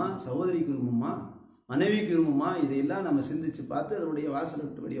விரும்புமா, சகோதரிக்கு விரும்புமா, மனைவிக்கு விரும்புமா, இதையெல்லாம் நம்ம சிந்திச்சு பார்த்து அதனுடைய வாசலை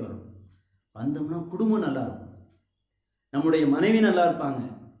விட்டு வெளியே வரணும். வந்தோம்னா குடும்பம் நல்லா இருக்கும், நம்முடைய மனைவி நல்லா இருப்பாங்க,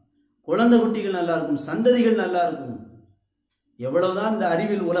 குழந்தை குட்டிகள் நல்லா இருக்கும், சந்ததிகள் நல்லா இருக்கும். எவ்வளவுதான் இந்த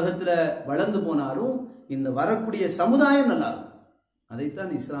அறிவியல் உலகத்தில் வளர்ந்து போனாலும் இந்த வரக்கூடிய சமுதாயம் நல்லா இருக்கும்.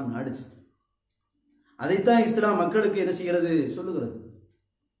 அதைத்தான் இஸ்லாம் நாடுச்சு, அதைத்தான் இஸ்லாம் மக்களுக்கு என்ன செய்கிறது சொல்லுகிறது.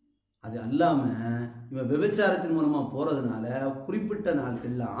 அது அல்லாமல் இவன் விபச்சாரத்தின் மூலமாக போகிறதுனால குறிப்பிட்ட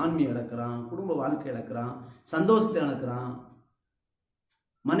நாட்களில் ஆன்மீகம் இழக்கிறான், குடும்ப வாழ்க்கை இழக்கிறான், சந்தோஷத்தை இழக்கிறான்.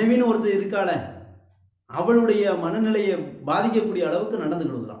 மனைவின்னு ஒருத்தர் இருக்காள, அவளுடைய மனநிலையை பாதிக்கக்கூடிய அளவுக்கு நடந்து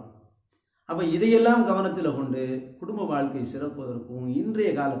கொள்கிறான். அப்போ இதையெல்லாம் கவனத்தில் கொண்டு குடும்ப வாழ்க்கை சிறப்பதற்கும் இன்றைய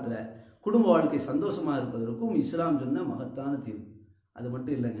காலத்தில் குடும்ப வாழ்க்கை சந்தோஷமாக இருப்பதற்கும் இஸ்லாம் சொன்ன மகத்தான தீர்வு. அது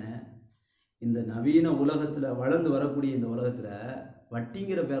மட்டும் இல்லைங்க, இந்த நவீன உலகத்தில் வளர்ந்து வரக்கூடிய இந்த உலகத்தில்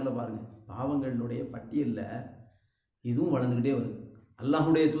வட்டிங்கிற பேரில் பாருங்கள், பாவங்களுடைய பட்டியலில் இதுவும் வளர்ந்துக்கிட்டே வருது.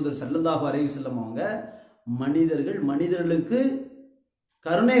 அல்லாஹ்வுடைய தூதர் ஸல்லல்லாஹு அலைஹி வஸல்லம் அவங்க மனிதர்களுக்கு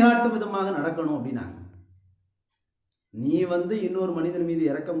கருணை காட்டும் விதமாக நடக்கணும் அப்படின்னாங்க. நீ வந்து இன்னொரு மனிதன் மீது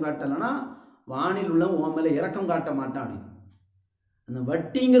இரக்கம் காட்டலைன்னா வானில் உள்ள உன் மேலே இரக்கம் காட்ட மாட்டான் அப்படின்னு. அந்த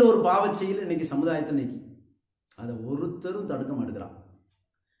வட்டிங்கிற ஒரு பாவச்செயல் இன்னைக்கு சமுதாயத்தில் நிற்கி, அதை ஒருத்தரும் தடுக்க மாட்டேங்கிறான்.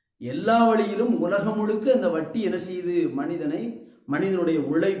 எல்லா வழியிலும் உலகம் முழுக்க இந்த வட்டி என்ன செய்யுது? மனிதனுடைய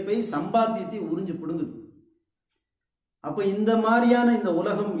உழைப்பை, சம்பாத்தியத்தை உறிஞ்சு பிடுங்குது. அப்ப இந்த மாதிரியான இந்த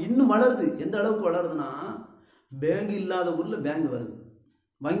உலகம் இன்னும் வளருது. எந்த அளவுக்கு வளருதுன்னா, பேங்க் இல்லாத ஊர்ல பேங்க் வருது,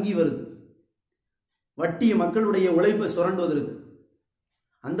 வங்கி வருது. வட்டி மக்களுடைய உழைப்பை சுரண்டுவதற்கு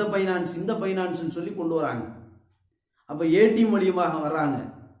அந்த பைனான்ஸ் இந்த பைனான்ஸ் சொல்லி கொண்டு வராங்க. அப்ப ஏடிஎம் மூலியமாக வர்றாங்க,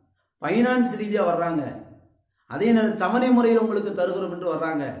 பைனான்ஸ் ரீதியா வர்றாங்க. அதே நேரம் தவணை முறையில் உங்களுக்கு தருகிறோம் என்று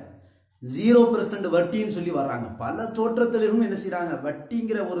வர்றாங்க, 0% வட்டின்னு சொல்லி வர்றாங்க. பல தோற்றத்திலும் என்ன செய்யறாங்க?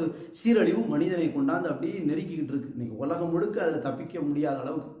 வட்டிங்கிற ஒரு சீரழிவு மனிதனை கொண்டாந்து அப்படியே நெருக்கிக்கிட்டு இருக்கு. இன்னைக்கு உலகம் முழுக்க அதில் தப்பிக்க முடியாத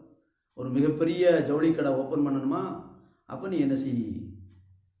அளவுக்கு. ஒரு மிகப்பெரிய ஜவுளி கடை ஓப்பன் பண்ணணுமா, அப்போ நீ என்ன செய்?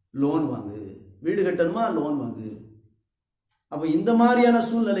 லோன் வாங்கு. வீடு கட்டணுமா, லோன் வாங்கு. அப்போ இந்த மாதிரியான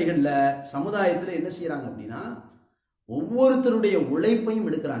சூழ்நிலைகளில் சமுதாயத்தில் என்ன செய்யறாங்க அப்படின்னா, ஒவ்வொருத்தருடைய உழைப்பையும்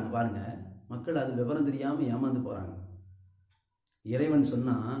எடுக்கிறாங்க. பாருங்க, மக்கள் அது விவரம் தெரியாம ஏமாந்து போறாங்க. இறைவன்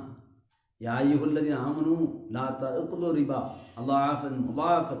சொன்னா, யாயுல்லதீன ஆமனு லா தஅகுலு ரிபா அல்லாஃபன்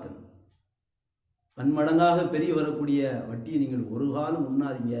முலாஃபத்தன், பன்மடங்காக பெரிய வரக்கூடிய வட்டியை நீங்கள் ஒரு காலம்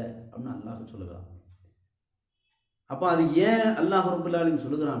உண்ணாதீங்க அப்படின்னு அல்லாஹ் சொல்லுகிறான். அப்போ அது ஏன் அல்லாஹ் ரப்பல் ஆலமீன்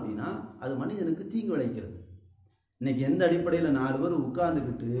சொல்லுகிறான் அப்படின்னா, அது மனிதனுக்கு தீங்கு விளைக்கிறது. இன்னைக்கு எந்த அடிப்படையில் 4 பேர்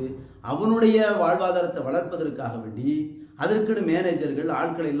உட்கார்ந்துக்கிட்டு அவனுடைய வாழ்வாதாரத்தை வளர்ப்பதற்காக வேண்டி அதற்குன்னு மேனேஜர்கள்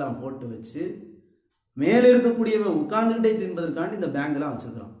ஆட்களை எல்லாம் போட்டு வச்சு மேலே இருக்கக்கூடியவன் உட்கார்ந்துக்கிட்டே தின்பதற்காண்டி இந்த பேங்க்லாம்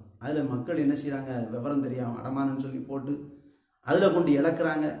வச்சிருக்கிறான். அதில் மக்கள் என்ன செய்கிறாங்க? விவரம் தெரியாமல் அடமானன்னு சொல்லி போட்டு அதில் கொண்டு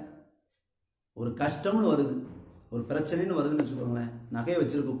இழக்கிறாங்க. ஒரு கஷ்டம்னு வருது, ஒரு பிரச்சனைன்னு வருதுன்னு வச்சுக்கோங்களேன். நகையை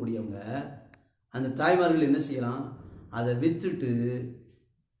வச்சிருக்கக்கூடியவங்க அந்த தாய்மார்கள் என்ன செய்யலாம்? அதை விற்றுட்டு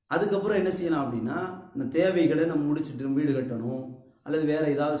அதுக்கப்புறம் என்ன செய்யலாம் அப்படின்னா, இந்த தேவைகளை நம்ம முடிச்சுட்டு வீடு கட்டணும் அல்லது வேற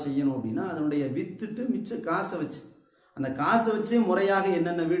ஏதாவது செய்யணும் அப்படின்னா அதனுடைய விற்றுட்டு மிச்ச காசை வச்சு, அந்த காசை வச்சு முறையாக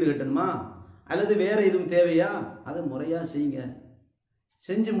என்னென்ன வீடு கட்டணுமா அல்லது வேற எதுவும் தேவையா அதை முறையாக செய்யுங்க.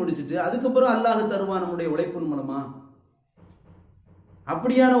 செஞ்சு முடிச்சுட்டு அதுக்கப்புறம் அல்லாஹ் தருவான் நம்முடைய உழைப்பின் மூலமா.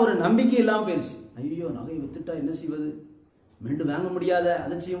 அப்படியான ஒரு நம்பிக்கை இல்லாமல் போயிடுச்சு. ஐயோ, நகை வித்துட்டா என்ன செய்வது? மீண்டும் வாங்க முடியாத,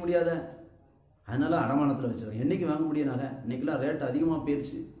 அதை செய்ய முடியாத, அதனால அடமானத்தில் வச்சிருக்கோம். என்னைக்கு வாங்க முடியும் நகை? இன்னைக்கெல்லாம் ரேட் அதிகமாக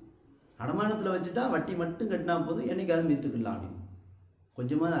போயிடுச்சு. அடமானத்தில் வச்சுட்டா வட்டி மட்டும் கட்டினா போதும், என்னைக்காவது மீட்டுக்கலாம் அப்படின்னு.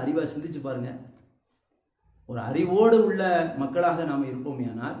 கொஞ்சமாவது அறிவாக சிந்திச்சு பாருங்க. ஒரு அறிவோடு உள்ள மக்களாக நாம் இருப்போமே.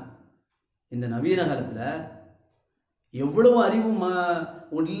 ஆனால் இந்த நவீன காலத்தில் எவ்வளவு அறிவும்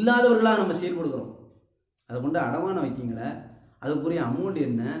இல்லாதவர்களாக நம்ம செயல்படுகிறோம். அதை கொண்டு அடமானம் வைக்கிங்களே, அதுக்குரிய அமௌண்ட்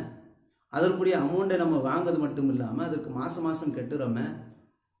என்ன, அதற்குரிய அமௌண்ட்டை நம்ம வாங்கிறது மட்டும் இல்லாமல் அதற்கு மாதம் மாதம் கட்டுறோமே.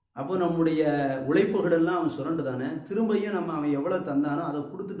 அப்போ நம்முடைய உழைப்புகள் எல்லாம் அவன் சுரண்டு தானே. திரும்பியும் நம்ம அவன் எவ்வளோ தந்தானோ அதை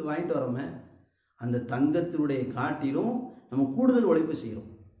கொடுத்துட்டு வாங்கிட்டு வரோமே. அந்த தங்கத்தினுடைய காட்டிலும் நம்ம கூடுதல் உழைப்பு செய்கிறோம்.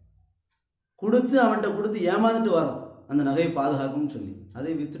 கொடுத்து அவன்கிட்ட கொடுத்து ஏமாந்துட்டு வரோம் அந்த நகையை பாதுகாக்கும்னு சொல்லி.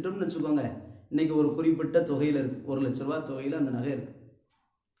 அதை வித்துட்டோம்னு வச்சுக்கோங்க, இன்னைக்கு ஒரு குறிப்பிட்ட தொகையில் இருக்குது, 1 லட்ச ரூபா தொகையில் அந்த நகை இருக்குது.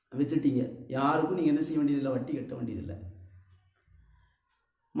 வித்துட்டீங்க, யாருக்கும் நீங்கள் என்ன செய்ய வேண்டியதில்லை, வட்டி கட்ட வேண்டியதில்லை.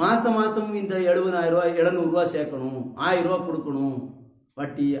 மாதம் மாதம் இந்த 70,000 ரூபாய் 700 ரூபா சேர்க்கணும், 1000 ரூபா கொடுக்கணும்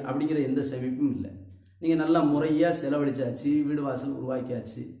வட்டி அப்படிங்கிற எந்த சேமிப்பும் இல்லை. நீங்கள் நல்லா முறையாக செலவழிச்சாச்சு, வீடு வாசல்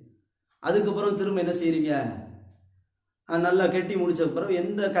உருவாக்கியாச்சு. அதுக்கப்புறம் திரும்ப என்ன செய்கிறீங்க? நல்லா கட்டி முடிச்ச பிறகு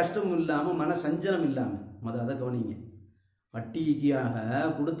எந்த கஷ்டமும் இல்லாமல், மன சஞ்சலம் இல்லாமல், அதை கவனிங்க. வட்டிக்காக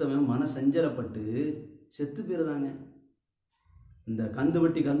கொடுத்தவன் மன சஞ்சலப்பட்டு செத்து போயிருந்தாங்க. இந்த கந்து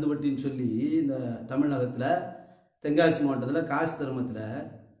வட்டின்னு சொல்லி இந்த தமிழகத்தில் தென்காசி மாவட்டத்தில் காசு தருமத்தில்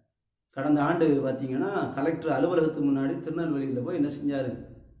கடந்த ஆண்டு பார்த்தீங்கன்னா கலெக்டர் அலுவலகத்துக்கு முன்னாடி திருநெல்வேலியில் போய் என்ன செஞ்சார்?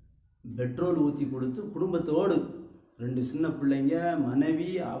 பெட்ரோல் ஊற்றி கொடுத்து குடும்பத்தோடு 2 சின்ன பிள்ளைங்க, மனைவி,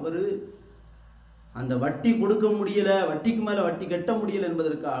 அவர் அந்த வட்டி கொடுக்க முடியலை, வட்டிக்கு மேலே வட்டி கட்ட முடியலை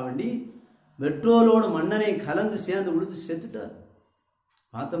என்பதற்காக வேண்டி பெட்ரோலோடு மண்ணனை கலந்து சேர்ந்து உழுத்து செத்துட்டார்.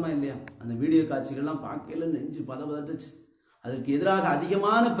 பார்த்தோமா இல்லையா? அந்த வீடியோ காட்சிகள்லாம் பார்க்கல நெஞ்சு பதபதத்துச்சு. அதுக்கு எதிராக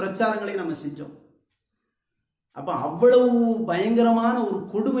அதிகமான பிரச்சாரங்களை நம்ம செஞ்சோம். அப்போ அவ்வளவு பயங்கரமான ஒரு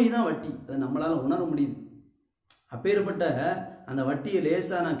கொடுமை தான் வட்டி. அதை நம்மளால் உணர முடியுது. அப்பேற்பட்ட அந்த வட்டியை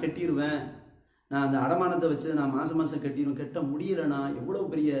லேசாக நான் கட்டிடுவேன், நான் அந்த அடமானத்தை வச்சு நான் மாதம் மாதம் கட்டிடுவேன், கட்ட முடியலைன்னா எவ்வளோ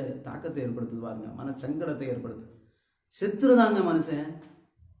பெரிய தாக்கத்தை ஏற்படுத்துது பாருங்க, மன சங்கடத்தை ஏற்படுத்துது. செத்துருதாங்க மனுஷன்.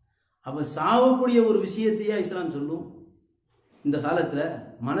 அப்போ சாவக்கூடிய ஒரு விஷயத்தையே இஸ்லாம் சொல்லும். இந்த காலத்தில்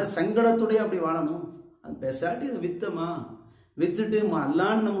மன சங்கடத்துடைய அப்படி வாழணும். அது பேசாட்டி அதை வித்துட்டு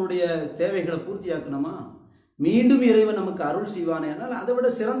அல்லான்னு நம்மளுடைய தேவைகளை பூர்த்தியாக்கணுமா, மீண்டும் இறைவன் நமக்கு அருள் செய்வானே. ஆனால் அதை விட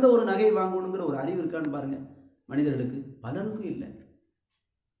சிறந்த ஒரு நகை வாங்கணுங்கிற ஒரு அறிவு இருக்கான்னு பாருங்க மனிதர்களுக்கு. பலருக்கும் இல்லை.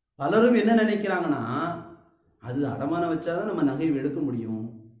 பலரும் என்ன நினைக்கிறாங்கன்னா, அது அடமானம் வச்சாதான் நம்ம நகையை எடுக்க முடியும்.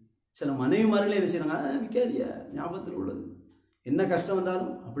 சில மனைவிமார்களே என்ன செய்யறாங்க, விற்காதிய ஞாபகத்தில் உள்ளது, என்ன கஷ்டம்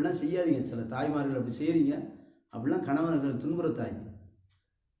வந்தாலும் அப்படிலாம் செய்யாதீங்க. சில தாய்மார்கள் அப்படி செய்கிறீங்க, அப்படிலாம் கணவர்கள் துன்புறுத்தாங்க.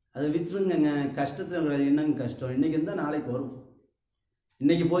 அதை விற்றுருங்க, கஷ்டத்தில் என்னங்க கஷ்டம், இன்னைக்கு இருந்தால் நாளைக்கு வரும்.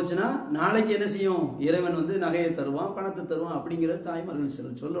 இன்னைக்கு போச்சுன்னா நாளைக்கு என்ன செய்யும்? இறைவன் வந்து நகையை தருவான், பணத்தை தருவான் அப்படிங்கிற தாய்மார்கள்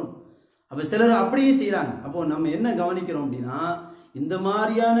சிலர் சொல்லணும். அப்போ சிலர் அப்படியே செய்கிறாங்க. அப்போ நம்ம என்ன கவனிக்கிறோம் அப்படின்னா, இந்த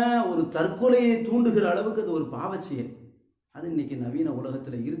மாதிரியான ஒரு தற்கொலையை தூண்டுகிற அளவுக்கு அது ஒரு பாவச் செயல். அது இன்னைக்கு நவீன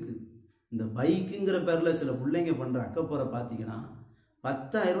உலகத்தில் இருக்குது. இந்த பைக்குங்கிற பேரில் சில பிள்ளைங்க பண்ணுற அக்கப்போரை பார்த்தீங்கன்னா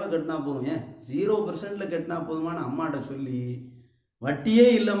 10,000 ரூபா கட்டினா போதும், ஏன் 0% கட்டினா போதுமான்னு அம்மாட்ட சொல்லி, வட்டியே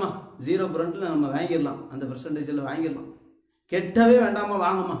இல்லைம்மா 0% நம்ம வாங்கிடலாம், அந்த பெர்சன்டேஜில் வாங்கிடலாம், கெட்டவே வேண்டாமா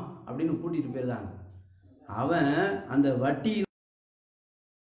வாங்கம்மா அப்படின்னு கூட்டிகிட்டு போயிருந்தாங்க. அவன் அந்த வட்டி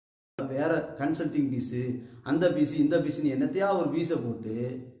வேற கன்சல்டிங் பீஸு, அந்த பீஸு, இந்த பீஸுன்னு என்னத்தையா ஒரு பீஸை போட்டு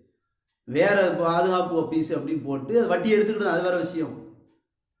வேற பாதுகாப்பு பீஸு அப்படின்னு போட்டு அது வட்டி எடுத்துக்கிட்டு, அது வேற விஷயம்.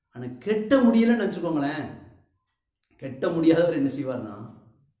 ஆனால் கெட்ட முடியலன்னு வச்சுக்கோங்களேன், கெட்ட முடியாதவர் என்ன செய்வார்னா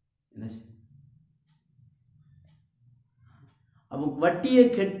என்ன அப்போ வட்டியை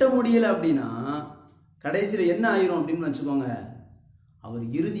கெட்ட முடியலை அப்படின்னா கடைசியில் என்ன ஆயிரும் அப்படின்னு வச்சுக்கோங்க, அவர்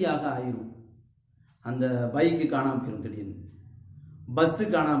இறுதியாக ஆயிரும். அந்த பைக்கு காணாமல் போயிடும், திடீர்னு பஸ்ஸு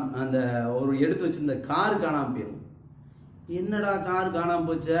காணாம, அந்த ஒரு எடுத்து வச்சிருந்த காரு காணாமல் போயிடும். என்னடா கார் காணாமல்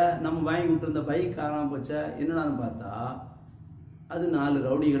போச்ச, நம்ம வாங்கி விட்டுருந்த பைக் காணாமல் போச்ச என்னடான்னு பார்த்தா, அது 4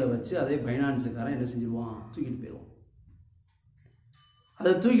 ரவுடிகளை வச்சு அதே ஃபைனான்ஸுக்காரன் என்ன செஞ்சிருவான், தூக்கிட்டு போயிடுவான்.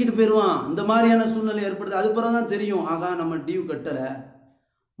 அதை தூக்கிட்டு போயிடுவான். இந்த மாதிரியான சூழ்நிலை ஏற்படுது. அது பிறகு தான் தெரியும், ஆகா நம்ம டியூ கட்டலை,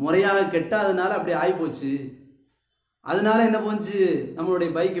 முறையாக கெட்டாதனால அப்படி ஆகிப்போச்சு, அதனால என்ன போச்சு, நம்மளுடைய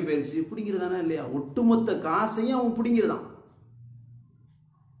பைக்கு போயிடுச்சு. பிடிங்கிறதானா இல்லையா? ஒட்டுமொத்த காசையும் அவன் பிடிங்கிறதான்,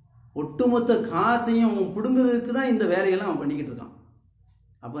 ஒட்டுமொத்த காசையும் அவன் பிடுங்கிறதுக்கு தான் இந்த வேலையெல்லாம் அவன் பண்ணிக்கிட்டு இருக்கான்.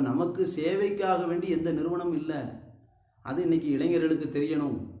 அப்போ நமக்கு சேவைக்காக வேண்டி எந்த நிறுவனம் இல்லை. அது இன்னைக்கு இளைஞர்களுக்கு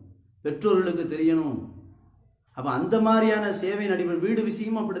தெரியணும், பெற்றோர்களுக்கு தெரியணும். அப்போ அந்த மாதிரியான சேவை நடைமுறை, வீடு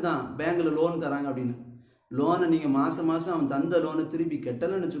விஷயமும் அப்படிதான். பேங்க்ல லோன் தராங்க அப்படின்னு, லோனை நீங்கள் மாதம் மாதம் அவன் தந்த லோனை திருப்பி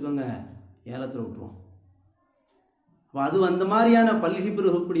கட்டலைன்னு வச்சுக்கோங்க, ஏலத்தில் விட்டுருவோம். அப்போ அது அந்த மாதிரியான பல்கி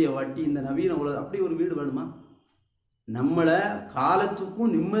பெருகக்கூடிய வட்டி இந்த நவீன உலகம். அப்படி ஒரு வீடு வேணுமா? நம்மளை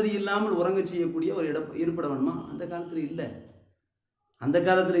காலத்துக்கும் நிம்மதி இல்லாமல் உறங்க செய்யக்கூடிய ஒரு இருப்பிடம் வேணுமா? அந்த காலத்தில் இல்லை. அந்த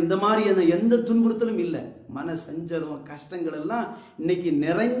காலத்தில் இந்த மாதிரி எந்த துன்புறுத்தலும் இல்லை. மன சஞ்சலம், கஷ்டங்கள் எல்லாம் இன்னைக்கு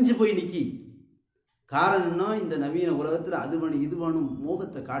நிறைஞ்சு போய் நிற்கி. காரணம்னா இந்த நவீன உலகத்தில் அது வேணும் இது வேணும்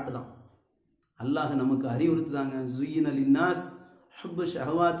மோகத்தை காட்டுதான். அல்லாஹ் நமக்கு அறிவுறுத்துதாங்க, ஜுய்யின லின்னாஸ் ஹுப்பு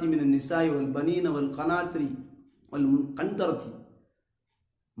ஷஹவாத்தி மினன் நிசாய் வல் பனீன வல் கனாத்ரி வல் கன்தரத்தி.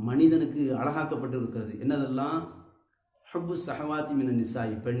 மனிதனுக்கு அழகாக்கப்பட்டு இருக்கிறது என்னதெல்லாம்? ஹுப்பு ஷஹவாத்தி மினன்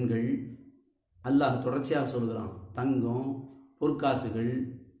நிசாய், பெண்கள். அல்லாஹ் தொடர்ச்சியாக சொல்கிறான், தங்கம், பொற்காசுகள்.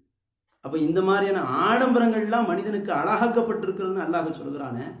 அப்போ இந்த மாதிரியான ஆடம்பரங்கள்லாம் மனிதனுக்கு அழகாக்கப்பட்டிருக்கிறதுன்னு அல்லாஹ்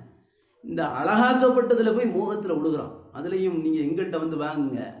சொல்கிறானே, இந்த அழகாக்கப்பட்டதில் போய் மோகத்தில் விழுகிறான். அதுலேயும் நீங்கள் எங்கள்கிட்ட வந்து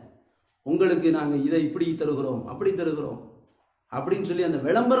வாங்குங்க, உங்களுக்கு நாங்கள் இதை இப்படி தருகிறோம் அப்படி தருகிறோம் அப்படின்னு சொல்லி அந்த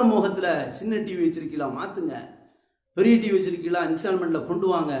விளம்பர மோகத்தில் சின்ன டிவி வச்சிருக்கலாம் மாற்றுங்க, பெரிய டிவி வச்சிருக்கலாம் இன்ஸ்டால்மெண்ட்டில் கொண்டு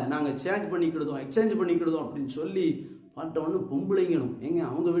வாங்க, நாங்கள் சேஞ்ச் பண்ணிக்கிடுதோம் எக்ஸ்சேஞ்ச் பண்ணிக்கிடுதோம் அப்படின்னு சொல்லி பார்த்தவொன்னு பொம்பளைங்கணும், ஏங்க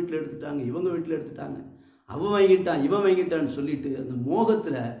அவங்க வீட்டில் எடுத்துட்டாங்க இவங்க வீட்டில் எடுத்துட்டாங்க, அவன் வாங்கிட்டான் இவன் வாங்கிட்டான்னு சொல்லிட்டு அந்த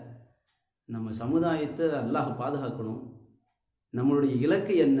மோகத்தில் நம்ம சமுதாயத்தை அல்லாஹ் பாதுகாக்கணும். நம்மளுடைய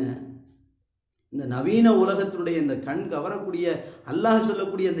இலக்கு என்ன? இந்த நவீன உலகத்தினுடைய இந்த கண் கவரக்கூடிய அல்லாஹ்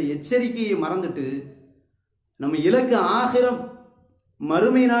சொல்லக்கூடிய அந்த எச்சரிக்கையை மறந்துட்டு நம்ம இலக்கு ஆகிரம்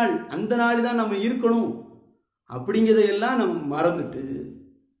மறுமை நாள், அந்த நாள் தான் நம்ம இருக்கணும் அப்படிங்கிறதையெல்லாம் நம்ம மறந்துட்டு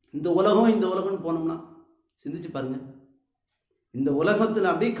இந்த உலகம்னு போனோம்னா சிந்திச்சு பாருங்க, இந்த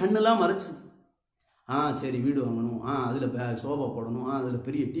உலகத்தில் அப்படியே கண்ணெல்லாம் மறைச்சிது. சரி வீடு வாங்கணும், அதில் சோபா போடணும், அதில்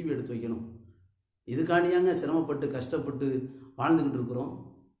பெரிய டிவி எடுத்து வைக்கணும், இதுக்காண்டியாங்க சிரமப்பட்டு கஷ்டப்பட்டு வாழ்ந்துக்கிட்டு இருக்கிறோம்.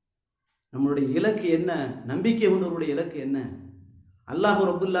 நம்மளுடைய இலக்கு என்ன? நம்பிக்கை கொண்டவருடைய இலக்கு என்ன? அல்லாஹ்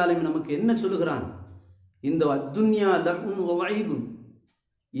ரப்புல் ஆலமீன் நமக்கு என்ன சொல்லுகிறான்? இந்த அத்துன்யா லஹ்வுன் வ லஇபுன்,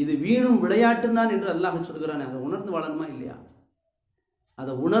 இது வீணும் விளையாட்டும் தான் என்று அல்லாஹ் சொல்கிறான். அதை உணர்ந்து வாழணுமா இல்லையா?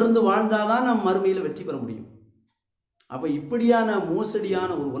 அதை உணர்ந்து வாழ்ந்தாதான் நம் மறுமையில் வெற்றி பெற முடியும். அப்போ இப்படியான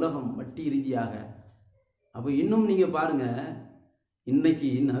மோசடியான ஒரு உலகம் வட்டி ரீதியாக. அப்போ இன்னும் நீங்கள் பாருங்க, இன்னைக்கு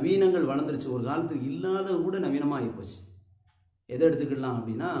நவீனங்கள் வளர்ந்துருச்சு, ஒரு காலத்துக்கு இல்லாத கூட நவீனமாக ஆகிப்போச்சு. எதை எடுத்துக்கலாம்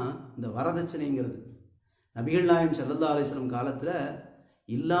அப்படின்னா இந்த வரதட்சணைங்கிறது. நபிகள் நாயகம் ஸல்லல்லாஹு அலைஹி வஸல்லம் காலத்தில்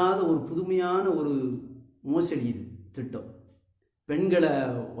இல்லாத ஒரு புதுமையான ஒரு மோசடி இது திட்டம். பெண்களை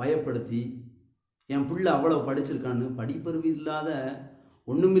வயப்படுத்தி, என் பிள்ளை அவ்வளோ படிச்சிருக்கான்னு, படிப்பறிவு இல்லாத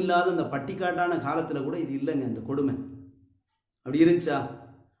ஒன்றுமில்லாத அந்த பட்டிக்காட்டான காலத்தில் கூட இது இல்லைங்க இந்த கொடுமை. அப்படி இருந்துச்சா?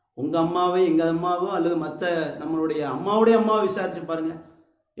 உங்கள் அம்மாவே எங்கள் அம்மாவோ அல்லது மற்ற நம்மளுடைய அம்மாவுடைய அம்மாவை விசாரிச்சு பாருங்க,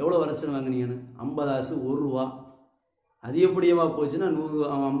 எவ்வளோ வரட்சணை வாங்கினீங்கன்னு. 50 காசு, 1 ரூபா. அது எப்படியவா போச்சுன்னா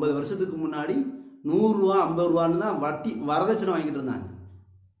 50 வருஷத்துக்கு முன்னாடி 100 ரூபா 50 ரூபான்னு தான் வட்டி வரதட்சணை வாங்கிட்டு இருந்தாங்க.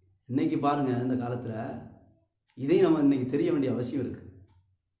 இன்னைக்கு பாருங்க, இந்த காலத்தில் இதையும் நம்ம இன்னைக்கு தெரிய வேண்டிய அவசியம் இருக்கு.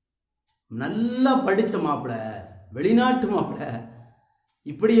 நல்லா படித்த மாப்பிள்ளை, வெளிநாட்டு மாப்பிள்ளை,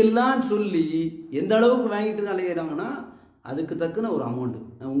 இப்படியெல்லாம் சொல்லி எந்த அளவுக்கு வாங்கிட்டு அலையிறாங்கன்னா அதுக்கு தக்குன ஒரு அமௌண்ட்டு.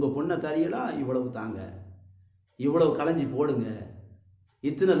 உங்கள் பொண்ணை தரீங்களா, இவ்வளவு தாங்க, இவ்வளவு களைஞ்சி போடுங்க,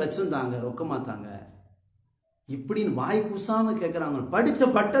 இத்தனை லட்சம் தாங்க, ரொக்கமாக தாங்க, இப்படின்னு வாய் கூசாமல் கேட்குறாங்க. படித்த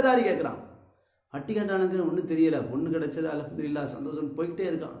பட்டதாரி கேட்குறான். பட்டி கண்டானுக்கு ஒன்றும் தெரியலை, பொண்ணு கிடைச்சது அல்ஹம்துலில்லாஹ் சந்தோஷம் போய்கிட்டே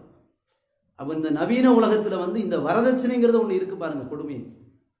இருக்கான். அப்போ இந்த நவீன உலகத்தில் இந்த வரதட்சணைங்கிறது ஒன்று இருக்குது பாருங்க, கொடுமை.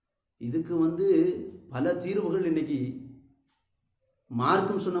 இதுக்கு பல தீர்வுகள் இன்னைக்கு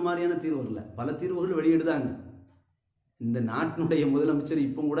மார்க்கம் சொன்ன மாதிரியான தீர்வு இல்லை, பல தீர்வுகள் வெளியிடுதாங்க. இந்த நாட்டினுடைய முதலமைச்சர்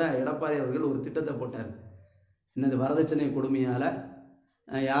இப்போ கூட எடப்பாடி அவர்கள் ஒரு திட்டத்தை போட்டார். என்னது, வரதட்சணை கொடுமையால்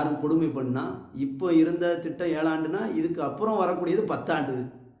யாரும் கொடுமை பண்ணால் இப்போ இருந்த திட்டம் 7 ஆண்டுனா இதுக்கு அப்புறம் வரக்கூடியது 10 ஆண்டு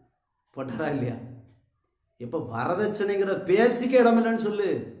போட்டாரா இல்லையா? இப்போ வரதட்சணைங்கிற பேச்சுக்கே இடமில்லைன்னு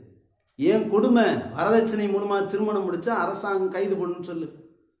சொல்லு. ஏன் கொடுமை, வரதட்சணை மூலமாக திருமணம் முடிச்சா அரசாங்கம் கைது பண்ணுன்னு சொல்லு.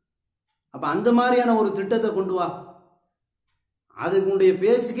 அப்போ அந்த மாதிரியான ஒரு திட்டத்தை கொண்டு வா. அதுக்குடைய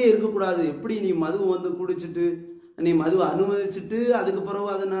பேச்சுக்கே இருக்கக்கூடாது. எப்படி நீ மது குடிச்சிட்டு நீ மதுவை அனுமதிச்சுட்டு அதுக்கு பிறகு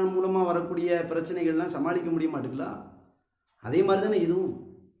அதன் மூலமாக வரக்கூடிய பிரச்சனைகள்லாம் சமாளிக்க முடிய மாட்டேங்களா? அதே மாதிரி தானே இதுவும்.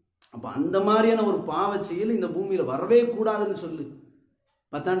 அப்போ அந்த மாதிரியான ஒரு பாவ செயல் இந்த பூமியில் வரவே கூடாதுன்னு சொல்லு.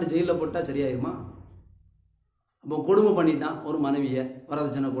 10 ஆண்டு ஜெயிலில் போட்டால் சரியாயிருமா? அப்போ கொடுமை பண்ணிட்டான் ஒரு மனைவியை,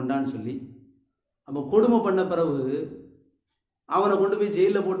 வரதட்சணை கொண்டான்னு சொல்லி. அப்போ கொடுமை பண்ண பிறகு அவனை கொண்டு போய்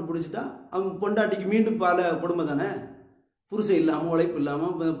ஜெயிலில் போட்டு பிடிச்சிட்டா அவன் பொண்டாட்டிக்கு மீண்டும் பல கொடுமை தானே. புருஷன் இல்லாமல், உழைப்பு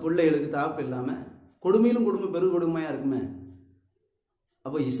இல்லாமல், பிள்ளைகளுக்கு தாப்பு இல்லாமல், கொடுமையிலும் கொடுமை பெரு கொடுமையாக இருக்குமே.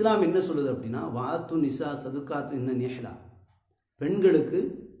 அப்போ இஸ்லாம் என்ன சொல்லுது அப்படின்னா, வாத்து நிசா சதுக்காத்து இன்ன நேஹலா, பெண்களுக்கு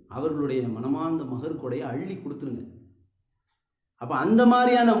அவர்களுடைய மனமார்ந்த மகர் கொடையை அள்ளி கொடுத்துருங்க. அப்போ அந்த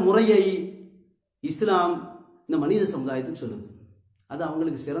மாதிரியான முறையை இஸ்லாம் இந்த மனித சமுதாயத்துக்கு சொல்லுது. அது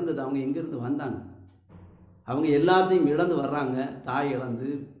அவங்களுக்கு சிறந்தது. அவங்க எங்கேருந்து வந்தாங்க? அவங்க எல்லாத்தையும் இழந்து வர்றாங்க. தாய் இழந்து,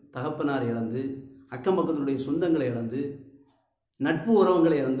 தகப்பனார் இழந்து, அக்கம் பக்கத்தினுடைய சொந்தங்களை இழந்து, நட்பு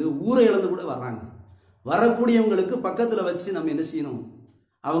உறவுகளை இழந்து, ஊரை இழந்து கூட வர்றாங்க. வரக்கூடியவங்களுக்கு பக்கத்தில் வச்சு நம்ம என்ன செய்யணும்?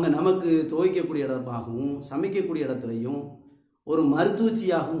 அவங்க நமக்கு துவைக்கக்கூடிய இடமாகவும் சமைக்கக்கூடிய இடத்துலையும் ஒரு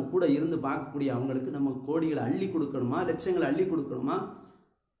மருத்துவச்சியாகவும் கூட இருந்து பார்க்கக்கூடிய அவங்களுக்கு நம்ம கோடிகளை அள்ளி கொடுக்கணுமா, லட்சங்களை அள்ளி கொடுக்கணுமா,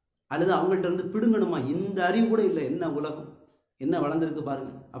 அல்லது அவங்கள்ட்ட இருந்து பிடுங்கணுமா? இந்த அறிவு கூட இல்லை. என்ன உலகம் என்ன வளர்ந்துருக்கு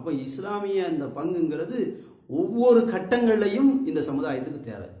பாருங்க. அப்போ இஸ்லாமிய இந்த பங்குங்கிறது ஒவ்வொரு கட்டங்கள்லையும் இந்த சமுதாயத்துக்கு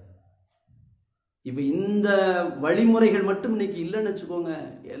தேவை. இப்போ இந்த வழிமுறைகள் மட்டும் இன்னைக்கு இல்லைன்னு வச்சுக்கோங்க,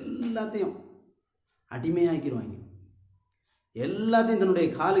 எல்லாத்தையும் அடிமையாக்கிடுவாங்க. எல்லாத்தையும் தன்னுடைய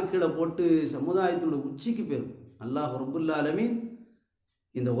காலு கீழே போட்டு சமுதாயத்தினுடைய உச்சிக்கு போயிடும். அல்லாஹ் ரப்புல் ஆலமீன்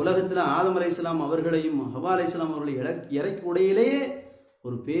இந்த உலகத்தில் ஆதம் அலைஹிஸ்ஸலாம் அவர்களையும் ஹவ்வா அலைஹிஸ்ஸலாம் அவர்களை இறக்கி உடையிலேயே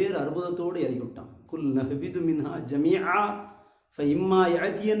ஒரு பேர் அற்புதத்தோடு இறக்கி விட்டான். குல் நஹ்பிது மின்ஹா ஜமீஆ ஃபஇம்மா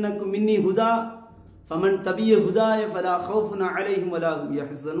யஅதியன்னக்கும் மின்னி ஹுதா ஃபமன் தபிய ஹுதாய ஃபலா ஹௌஃபுன் அலைஹிம் வலா ஹும்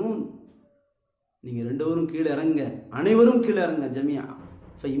யஹ்ஸனூன். நீங்கள் 2 பேரும் கீழே இறங்க, அனைவரும் கீழே இறங்க. ஜமியா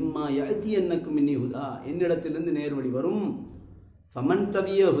ஃபஇம்மா யஅதியன்னக்கும் மின்னி ஹுதா, என்னிடத்திலிருந்து நேர்வழி வரும். ஃபமன்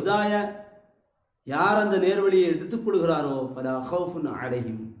தபிய ஹுதாய, யார் அந்த நேர்வழியை எடுத்துக்கொள்கிறாரோ ஃபலா ஹௌஃபுன்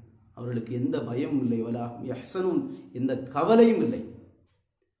அலைஹிம், அவர்களுக்கு எந்த பயமும் இல்லை, வலா ஹும் யஹ்ஸனூன், எந்த கவலையும் இல்லை.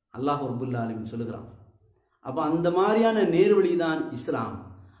 அல்லாஹ் ரப்புல் ஆலமீன் சொல்லுகிறான். அப்போ அந்த மாதிரியான நேர்வழி தான் இஸ்லாம்.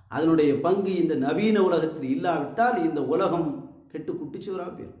 அதனுடைய பங்கு இந்த நவீன உலகத்தில் இல்லாவிட்டால் இந்த உலகம் கெட்டு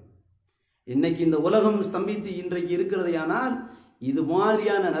குட்டிச்சுவராக போயிடும். இன்னைக்கு இந்த உலகம் ஸ்தம்பித்து இன்றைக்கு இருக்கிறது. ஆனால் இது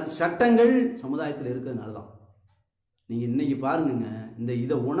மாதிரியான சட்டங்கள் சமுதாயத்தில் இருக்கிறதுனால தான். நீங்கள் இன்னைக்கு பாருங்க, இந்த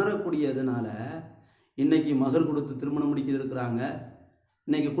இதை உணரக்கூடியதுனால இன்னைக்கு மகர் கொடுத்து திருமணம் முடிக்க இருக்கிறாங்க.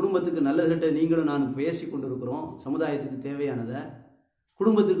 இன்னைக்கு குடும்பத்துக்கு நல்லது கெட்ட நீங்களும் நான் பேசி கொண்டு இருக்கிறோம். சமுதாயத்துக்கு தேவையானதை,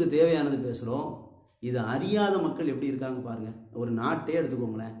 குடும்பத்துக்கு தேவையானது பேசுகிறோம். இதை அறியாத மக்கள் எப்படி இருக்காங்க பாருங்க. ஒரு நாட்டே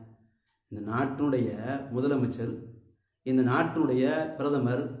எடுத்துக்கோங்களேன். இந்த நாட்டினுடைய முதலமைச்சர், இந்த நாட்டினுடைய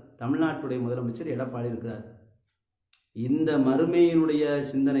பிரதமர், தமிழ்நாட்டுடைய முதலமைச்சர் எடப்பாடி இருக்கிறார். இந்த மறுமையினுடைய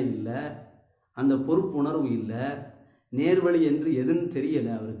சிந்தனை இல்லை, அந்த பொறுப்புணர்வு இல்லை, நேர்வழி என்று எதுன்னு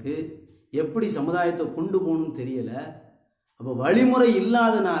தெரியலை அவருக்கு, எப்படி சமுதாயத்தை கொண்டு போகணும்னு தெரியலை. அப்போ வழிமுறை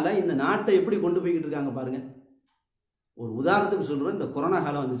இல்லாதனால இந்த நாட்டை எப்படி கொண்டு போய்கிட்டு இருக்காங்க பாருங்க. ஒரு உதாரணத்துக்கு சொல்கிறேன். இந்த கொரோனா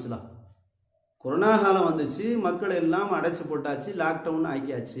காலம் வந்துச்சுலாம், கொரோனா காலம் வந்துச்சு, மக்கள் எல்லாம் அடைச்சி போட்டாச்சு, லாக்டவுன்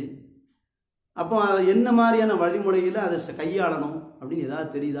ஆக்கியாச்சு. அப்போ என்ன மாதிரியான வழிமுறையில் அதை கையாளணும் அப்படின்னு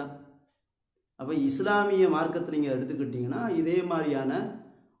ஏதாவது தெரியுதா? அப்போ இஸ்லாமிய மார்க்கத்தை நீங்கள் எடுத்துக்கிட்டிங்கன்னா இதே மாதிரியான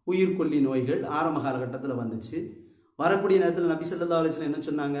உயிர்கொல்லி நோய்கள் ஆரம்ப காலகட்டத்தில் வந்துச்சு. வரக்கூடிய நேரத்தில் நபி ஸல்லல்லாஹு அலைஹி வஸல்லம் என்ன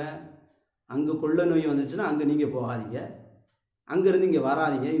சொன்னாங்க? அங்கே கொள்ள நோய் வந்துச்சுன்னா அங்கே நீங்கள் போகாதீங்க, அங்கேருந்து இங்கே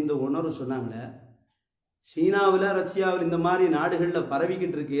வராதிங்க, இந்த உணர்வு சொன்னாங்களே. சீனாவில், ரஷ்யாவில் இந்த மாதிரி நாடுகளில்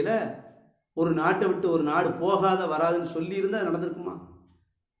பரவிக்கிட்டு இருக்கையில் ஒரு நாட்டை விட்டு ஒரு நாடு போகாத வராதுன்னு சொல்லியிருந்தால் நடந்திருக்குமா?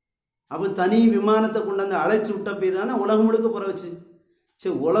 அப்போ தனி விமானத்தை கொண்டாந்து அழைச்சி விட்ட போய் தானே உலகம் முழுக்க பரவச்சு.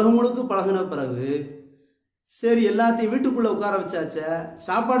 சரி, உலகம் முழுக்க பழகின பிறகு சரி, எல்லாத்தையும் வீட்டுக்குள்ள உட்கார வச்சாச்ச,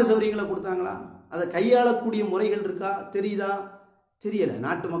 சாப்பாடு சௌகரியங்களை கொடுத்தாங்களா? அதை கையாளக்கூடிய முறைகள் இருக்கா? தெரியுதா? தெரியல.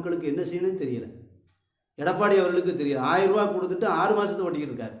 நாட்டு மக்களுக்கு என்ன செய்யணும்னு தெரியல. எடப்பாடி அவர்களுக்கு தெரியல. 1000 ரூபாய் கொடுத்துட்டு 6 மாசத்தை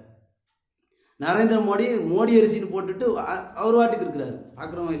ஓட்டிக்கிட்டு இருக்காரு. நரேந்திர மோடி அரிசின்னு போட்டுட்டு அவர் வாட்டுக்கு இருக்கிறாரு.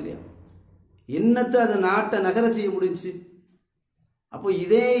 பார்க்குறோமா இல்லையா? என்னத்தை அதை நாட்டை நகர செய்ய முடிஞ்சு? அப்போ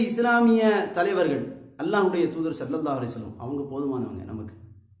இதே இஸ்லாமிய தலைவர்கள், அல்லாஹ்வுடைய தூதர் ஸல்லல்லாஹு அலைஹி வஸல்லம் அவங்க போதுமானவங்க நமக்கு.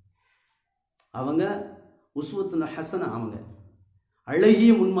 அவங்க உஸ்வத்துல் ஹஸனா, அவங்க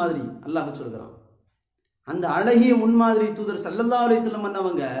அழகிய முன்மாதிரி. அல்லாஹ் சொல்கிறான், அந்த அழகிய முன்மாதிரி தூதர் ஸல்லல்லாஹு அலைஹி வஸல்லம்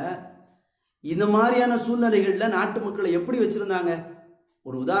வந்தவங்க இந்த மாதிரியான சூழ்நிலைகளில் நாட்டு மக்களை எப்படி வச்சிருந்தாங்க?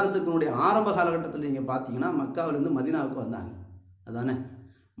 ஒரு உதாரணத்துக்கு ஆரம்ப காலகட்டத்தில் நீங்கள் பார்த்தீங்கன்னா, மக்காவிலிருந்து மதீனாவுக்கு வந்தாங்க. அதானே,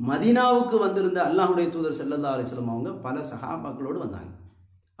 மதீனாவுக்கு வந்திருந்த அல்லாஹ்வுடைய தூதர் ஸல்லல்லாஹு அலைஹி வஸல்லம் அவங்க பல சஹாபாக்களோடு வந்தாங்க.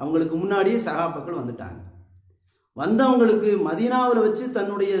 அவங்களுக்கு முன்னாடியே சஹாபாக்கள் வந்துட்டாங்க. வந்தவங்களுக்கு மதீனாவில் வச்சு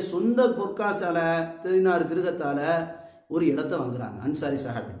தன்னுடைய சொந்த பொற்காசால தினார் திருகத்தால ஒரு இடத்த வாங்குறாங்க அன்சாரி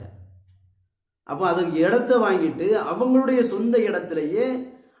சஹாபிட்ட. அப்போ அதுக்கு இடத்த வாங்கிட்டு அவங்களுடைய சொந்த இடத்திலேயே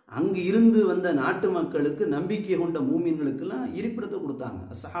அங்கு இருந்து வந்த நாட்டு மக்களுக்கு, நம்பிக்கை கொண்ட மூமின்களுக்கெல்லாம் இருப்பிடத்தை கொடுத்தாங்க.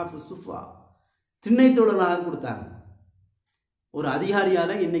 அஸ்ஹாபு சுஃபா, திண்ணை தோழர்களாக கொடுத்தாங்க. ஒரு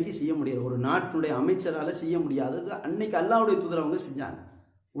அதிகாரியால் இன்னைக்கு செய்ய முடியாது, ஒரு நாட்டுடைய அமைச்சரால் செய்ய முடியாதது அன்னைக்கு அல்லாஹ்வுடைய தூதர் அவங்க செஞ்சாங்க.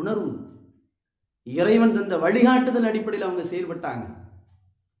 உணர்வு, இறைவன் தந்த வழிகாட்டுதல் அடிப்படையில் அவங்க செயல்பட்டாங்க.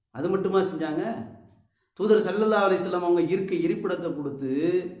 அது மட்டுமா செஞ்சாங்க? தூதர் ஸல்லல்லாஹு அலைஹி வஸல்லம் அவங்க இருப்பிடத்தை கொடுத்து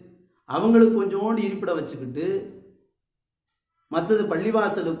அவங்களுக்கு கொஞ்சோண்டு இருப்பிடம் வச்சுக்கிட்டு, மற்றது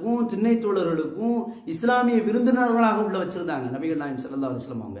பள்ளிவாசலுக்கும் திண்ணை தோழர்களுக்கும் இஸ்லாமிய விருந்தினர்களாக உள்ள வச்சிருந்தாங்க நபிகள் நாயகம் ஸல்லல்லாஹு அலைஹி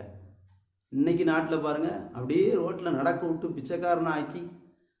வஸல்லம் அவங்க. இன்னைக்கு நாட்டில் பாருங்க, அப்படியே ரோட்டில் நடக்க விட்டு பிச்சைக்காரனை ஆக்கி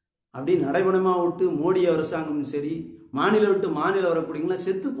அப்படியே நடைபணமாக விட்டு மோடி அரசாங்கமும் சரி, மாநிலம் விட்டு மாநிலம் வரக்கூடியவங்களாம்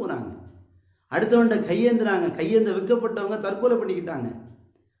செத்து போனாங்க. அடுத்தவன்கிட்ட கையேந்தினாங்க. கையேந்த விற்கப்பட்டவங்க தற்கொலை பண்ணிக்கிட்டாங்க.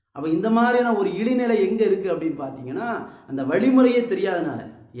 அப்போ இந்த மாதிரியான ஒரு இழிநிலை எங்கே இருக்குது அப்படின்னு பார்த்தீங்கன்னா, அந்த வழிமுறையே தெரியாதனால.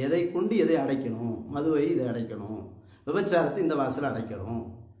 எதை கொண்டு எதை அடைக்கணும்? மதுவை இதை அடைக்கணும், விபச்சாரத்தை இந்த வாசலை அடைக்கணும்.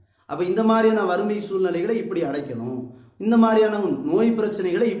 அப்போ இந்த மாதிரியான வறுமை சூழ்நிலைகளை இப்படி அடைக்கணும், இந்த மாதிரியான நோய்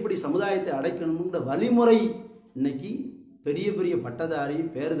பிரச்சனைகளை இப்படி சமுதாயத்தை அடைக்கணுங்கிற வழிமுறை இன்னைக்கு பெரிய பெரிய பட்டதாரி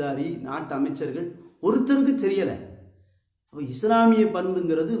பேர்தாரி நாட்டு அமைச்சர்கள் ஒருத்தருக்கு தெரியலை. அப்போ இஸ்லாமிய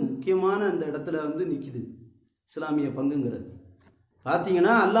பங்குங்கிறது முக்கியமான அந்த இடத்துல நிற்கிது. இஸ்லாமிய பங்குங்கிறது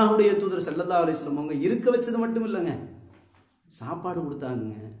பார்த்தீங்கன்னா, அல்லாஹ்வுடைய தூதர் ஸல்லல்லாஹு அலைஹி வஸல்லம் அவங்க இருக்க வச்சது மட்டும் இல்லைங்க, சாப்பாடு கொடுத்தாங்க.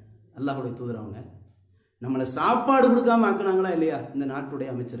 அல்லாஹ்வுடைய தூதர் அவங்க நம்மளை சாப்பாடு கொடுக்காம ஆக்குனாங்களா இல்லையா? இந்த நாட்டுடைய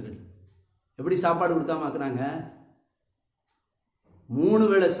அமைச்சர்கள் எப்படி சாப்பாடு கொடுக்காம ஆக்குனாங்க? 3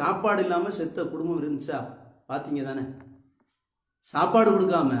 வேளை சாப்பாடு இல்லாமல் செத்த குடும்பம் இருந்துச்சா? பார்த்தீங்க தானே. சாப்பாடு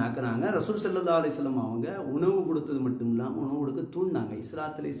கொடுக்காம ஆக்குனாங்க. ரசூல் ஸல்லல்லாஹு அலைஹி வஸல்லம் அவங்க உணவு கொடுத்தது மட்டும் இல்லாமல் உணவு கொடுக்க தூண்டினாங்க.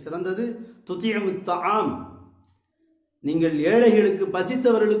 இஸ்லாத்திலே சிறந்தது துதியமுத் தஆம், நீங்கள் ஏழைகளுக்கு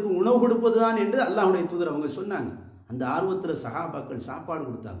பசித்தவர்களுக்கு உணவு கொடுப்பது தான் என்று அல்லாஹ்வுடைய தூதர் அவங்க சொன்னாங்க. அந்த ஆர்வத்தில் சஹாபாக்கள் சாப்பாடு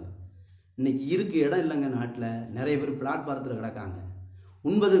கொடுத்தாங்க. இன்னைக்கு இருக்கு இடம் இல்லைங்க நாட்டில். நிறைய பேர் பிளாட்பாரத்தில் கிடக்காங்க,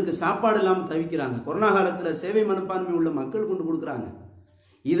 உண்பதற்கு சாப்பாடு இல்லாமல் தவிக்கிறாங்க. கொரோனா காலத்தில் சேவை மனப்பான்மை உள்ள மக்கள் கொண்டு கொடுக்குறாங்க.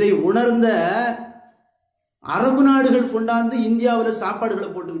 இதை உணர்ந்த அரபு நாடுகள் கொண்டாந்து இந்தியாவில் சாப்பாடுகளை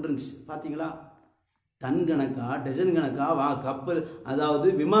போட்டுக்கிட்டு இருந்துச்சு. பார்த்தீங்களா? டன் கணக்கா டஜன் கணக்கா கப்பல், அதாவது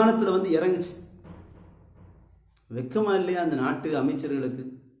விமானத்தில் இறங்குச்சு. வெக்கமா இல்லையா அந்த நாட்டு அமைச்சர்களுக்கு?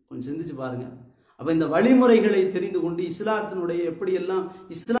 கொஞ்சம் சிந்திச்சு பாருங்க. அப்போ இந்த வழிமுறைகளை தெரிந்து கொண்டு இஸ்லாத்தினுடைய எப்படியெல்லாம்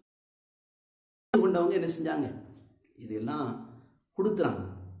இஸ்லாம் கொண்டவங்க என்ன செஞ்சாங்க? இதெல்லாம் கொடுத்துறாங்க.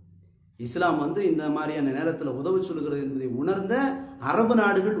 இஸ்லாம் இந்த மாதிரியான நேரத்தில் உதவி சொல்கிறது என்பதை உணர்ந்த அரபு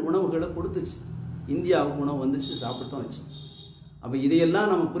நாடுகள் உணவுகளை கொடுத்துச்சு. இந்தியாவுக்கு உணவு வந்துச்சு, சாப்பிட்டோம் வச்சு. அப்போ இதையெல்லாம்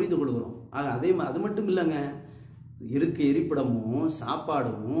நம்ம புரிந்து கொள்கிறோம். ஆக அது மட்டும் இல்லைங்க, இருக்க இருப்பிடமும்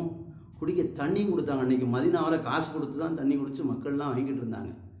சாப்பாடும் குடிக்க தண்ணியும் கொடுத்தாங்க. அன்றைக்கி மதீனாவில் காசு கொடுத்து தான் தண்ணி குடித்து மக்கள்லாம் வாங்கிட்டு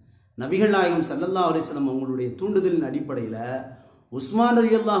இருந்தாங்க. நபிகள் நாயகம் ஸல்லல்லாஹு அலைஹி வஸல்லம் அவங்களுடைய தூண்டுதலின் அடிப்படையில் உஸ்மான்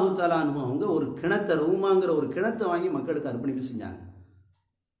ரலியல்லாஹு தஆலா அன்ஹு அவங்க ஒரு கிணத்தை, ரூமாங்கிற ஒரு கிணத்தை வாங்கி மக்களுக்கு அர்ப்பணிப்பு செஞ்சாங்க.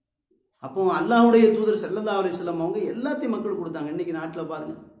 அப்போ அல்லாஹ்வுடைய தூதர் ஸல்லல்லாஹு அலைஹி வஸல்லம் அவங்க எல்லாத்தையும் மக்களுக்கு கொடுத்தாங்க. இன்னைக்கு நாட்டில்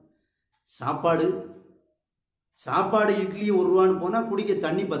பாருங்க, சாப்பாடு இட்லி 1 ரூபான்னு போனால் குடிக்க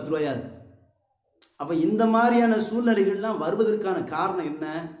தண்ணி 10 ரூபாயா இருக்கு. அப்போ இந்த மாதிரியான சூழ்நிலைகள்லாம் வருவதற்கான காரணம் என்ன?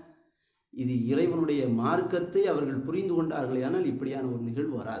 இது இறைவனுடைய மார்க்கத்தை அவர்கள் புரிந்து கொண்டார்களே, ஆனால் இப்படியான ஒரு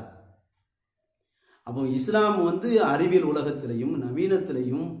நிகழ்வு வராது. அப்போ இஸ்லாம் அறிவியல் உலகத்திலையும்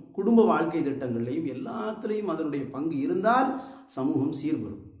நவீனத்திலையும் குடும்ப வாழ்க்கை திட்டங்களையும் எல்லாத்திலையும் அதனுடைய பங்கு இருந்தால் சமூகம்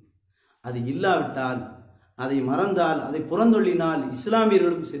சீர்வரும். அது இல்லாவிட்டால், அதை மறந்தால், அதை புறந்தொள்ளினால்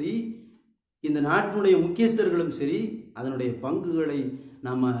இஸ்லாமியர்களும் சரி, இந்த நாட்டினுடைய முக்கியஸ்தர்களும் சரி, அதனுடைய பங்குகளை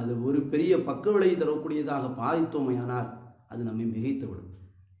நாம் அது ஒரு பெரிய பக்க விளைவு தரக்கூடியதாக பாதித்தோமையானால் அது நம்மை மிகைத்துவிடும்.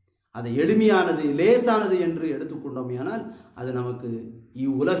 அதை எளிமையானது லேசானது என்று எடுத்துக்கொண்டோமையானால் அது நமக்கு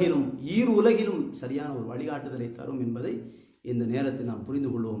இவ்வுலகிலும் உலகிலும் சரியான ஒரு வழிகாட்டுதலை தரும் என்பதை இந்த நேரத்தில் நாம் புரிந்து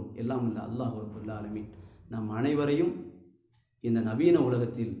கொள்வோம். எல்லாம் இல்லை அல்லாஹ் ரப்பல் ஆலமீன் நம் அனைவரையும் இந்த நவீன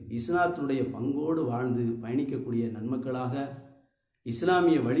உலகத்தில் இஸ்லாத்தினுடைய பங்கோடு வாழ்ந்து பயணிக்கக்கூடிய நன்மக்களாக,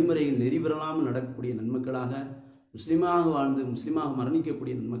 இஸ்லாமிய வழிமுறையில் நெறிபெறலாமல் நடக்கக்கூடிய நன்மக்களாக, முஸ்லீமாக வாழ்ந்து முஸ்லீமாக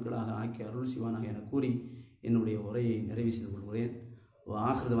மரணிக்கக்கூடிய நன்மக்களாக ஆக்கி அருள் செய்வானாக என கூறி என்னுடைய உரையை நிறைவு செய்து கொள்கிறேன்.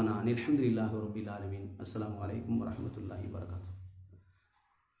 ஆஹிருதவனா அல்ஹம்துலில்லாஹி ரப்பில் ஆலமீன். அஸ்ஸலாமு அலைக்கும் வரஹ்மத்துல்லாஹி வபரகாத்துஹு.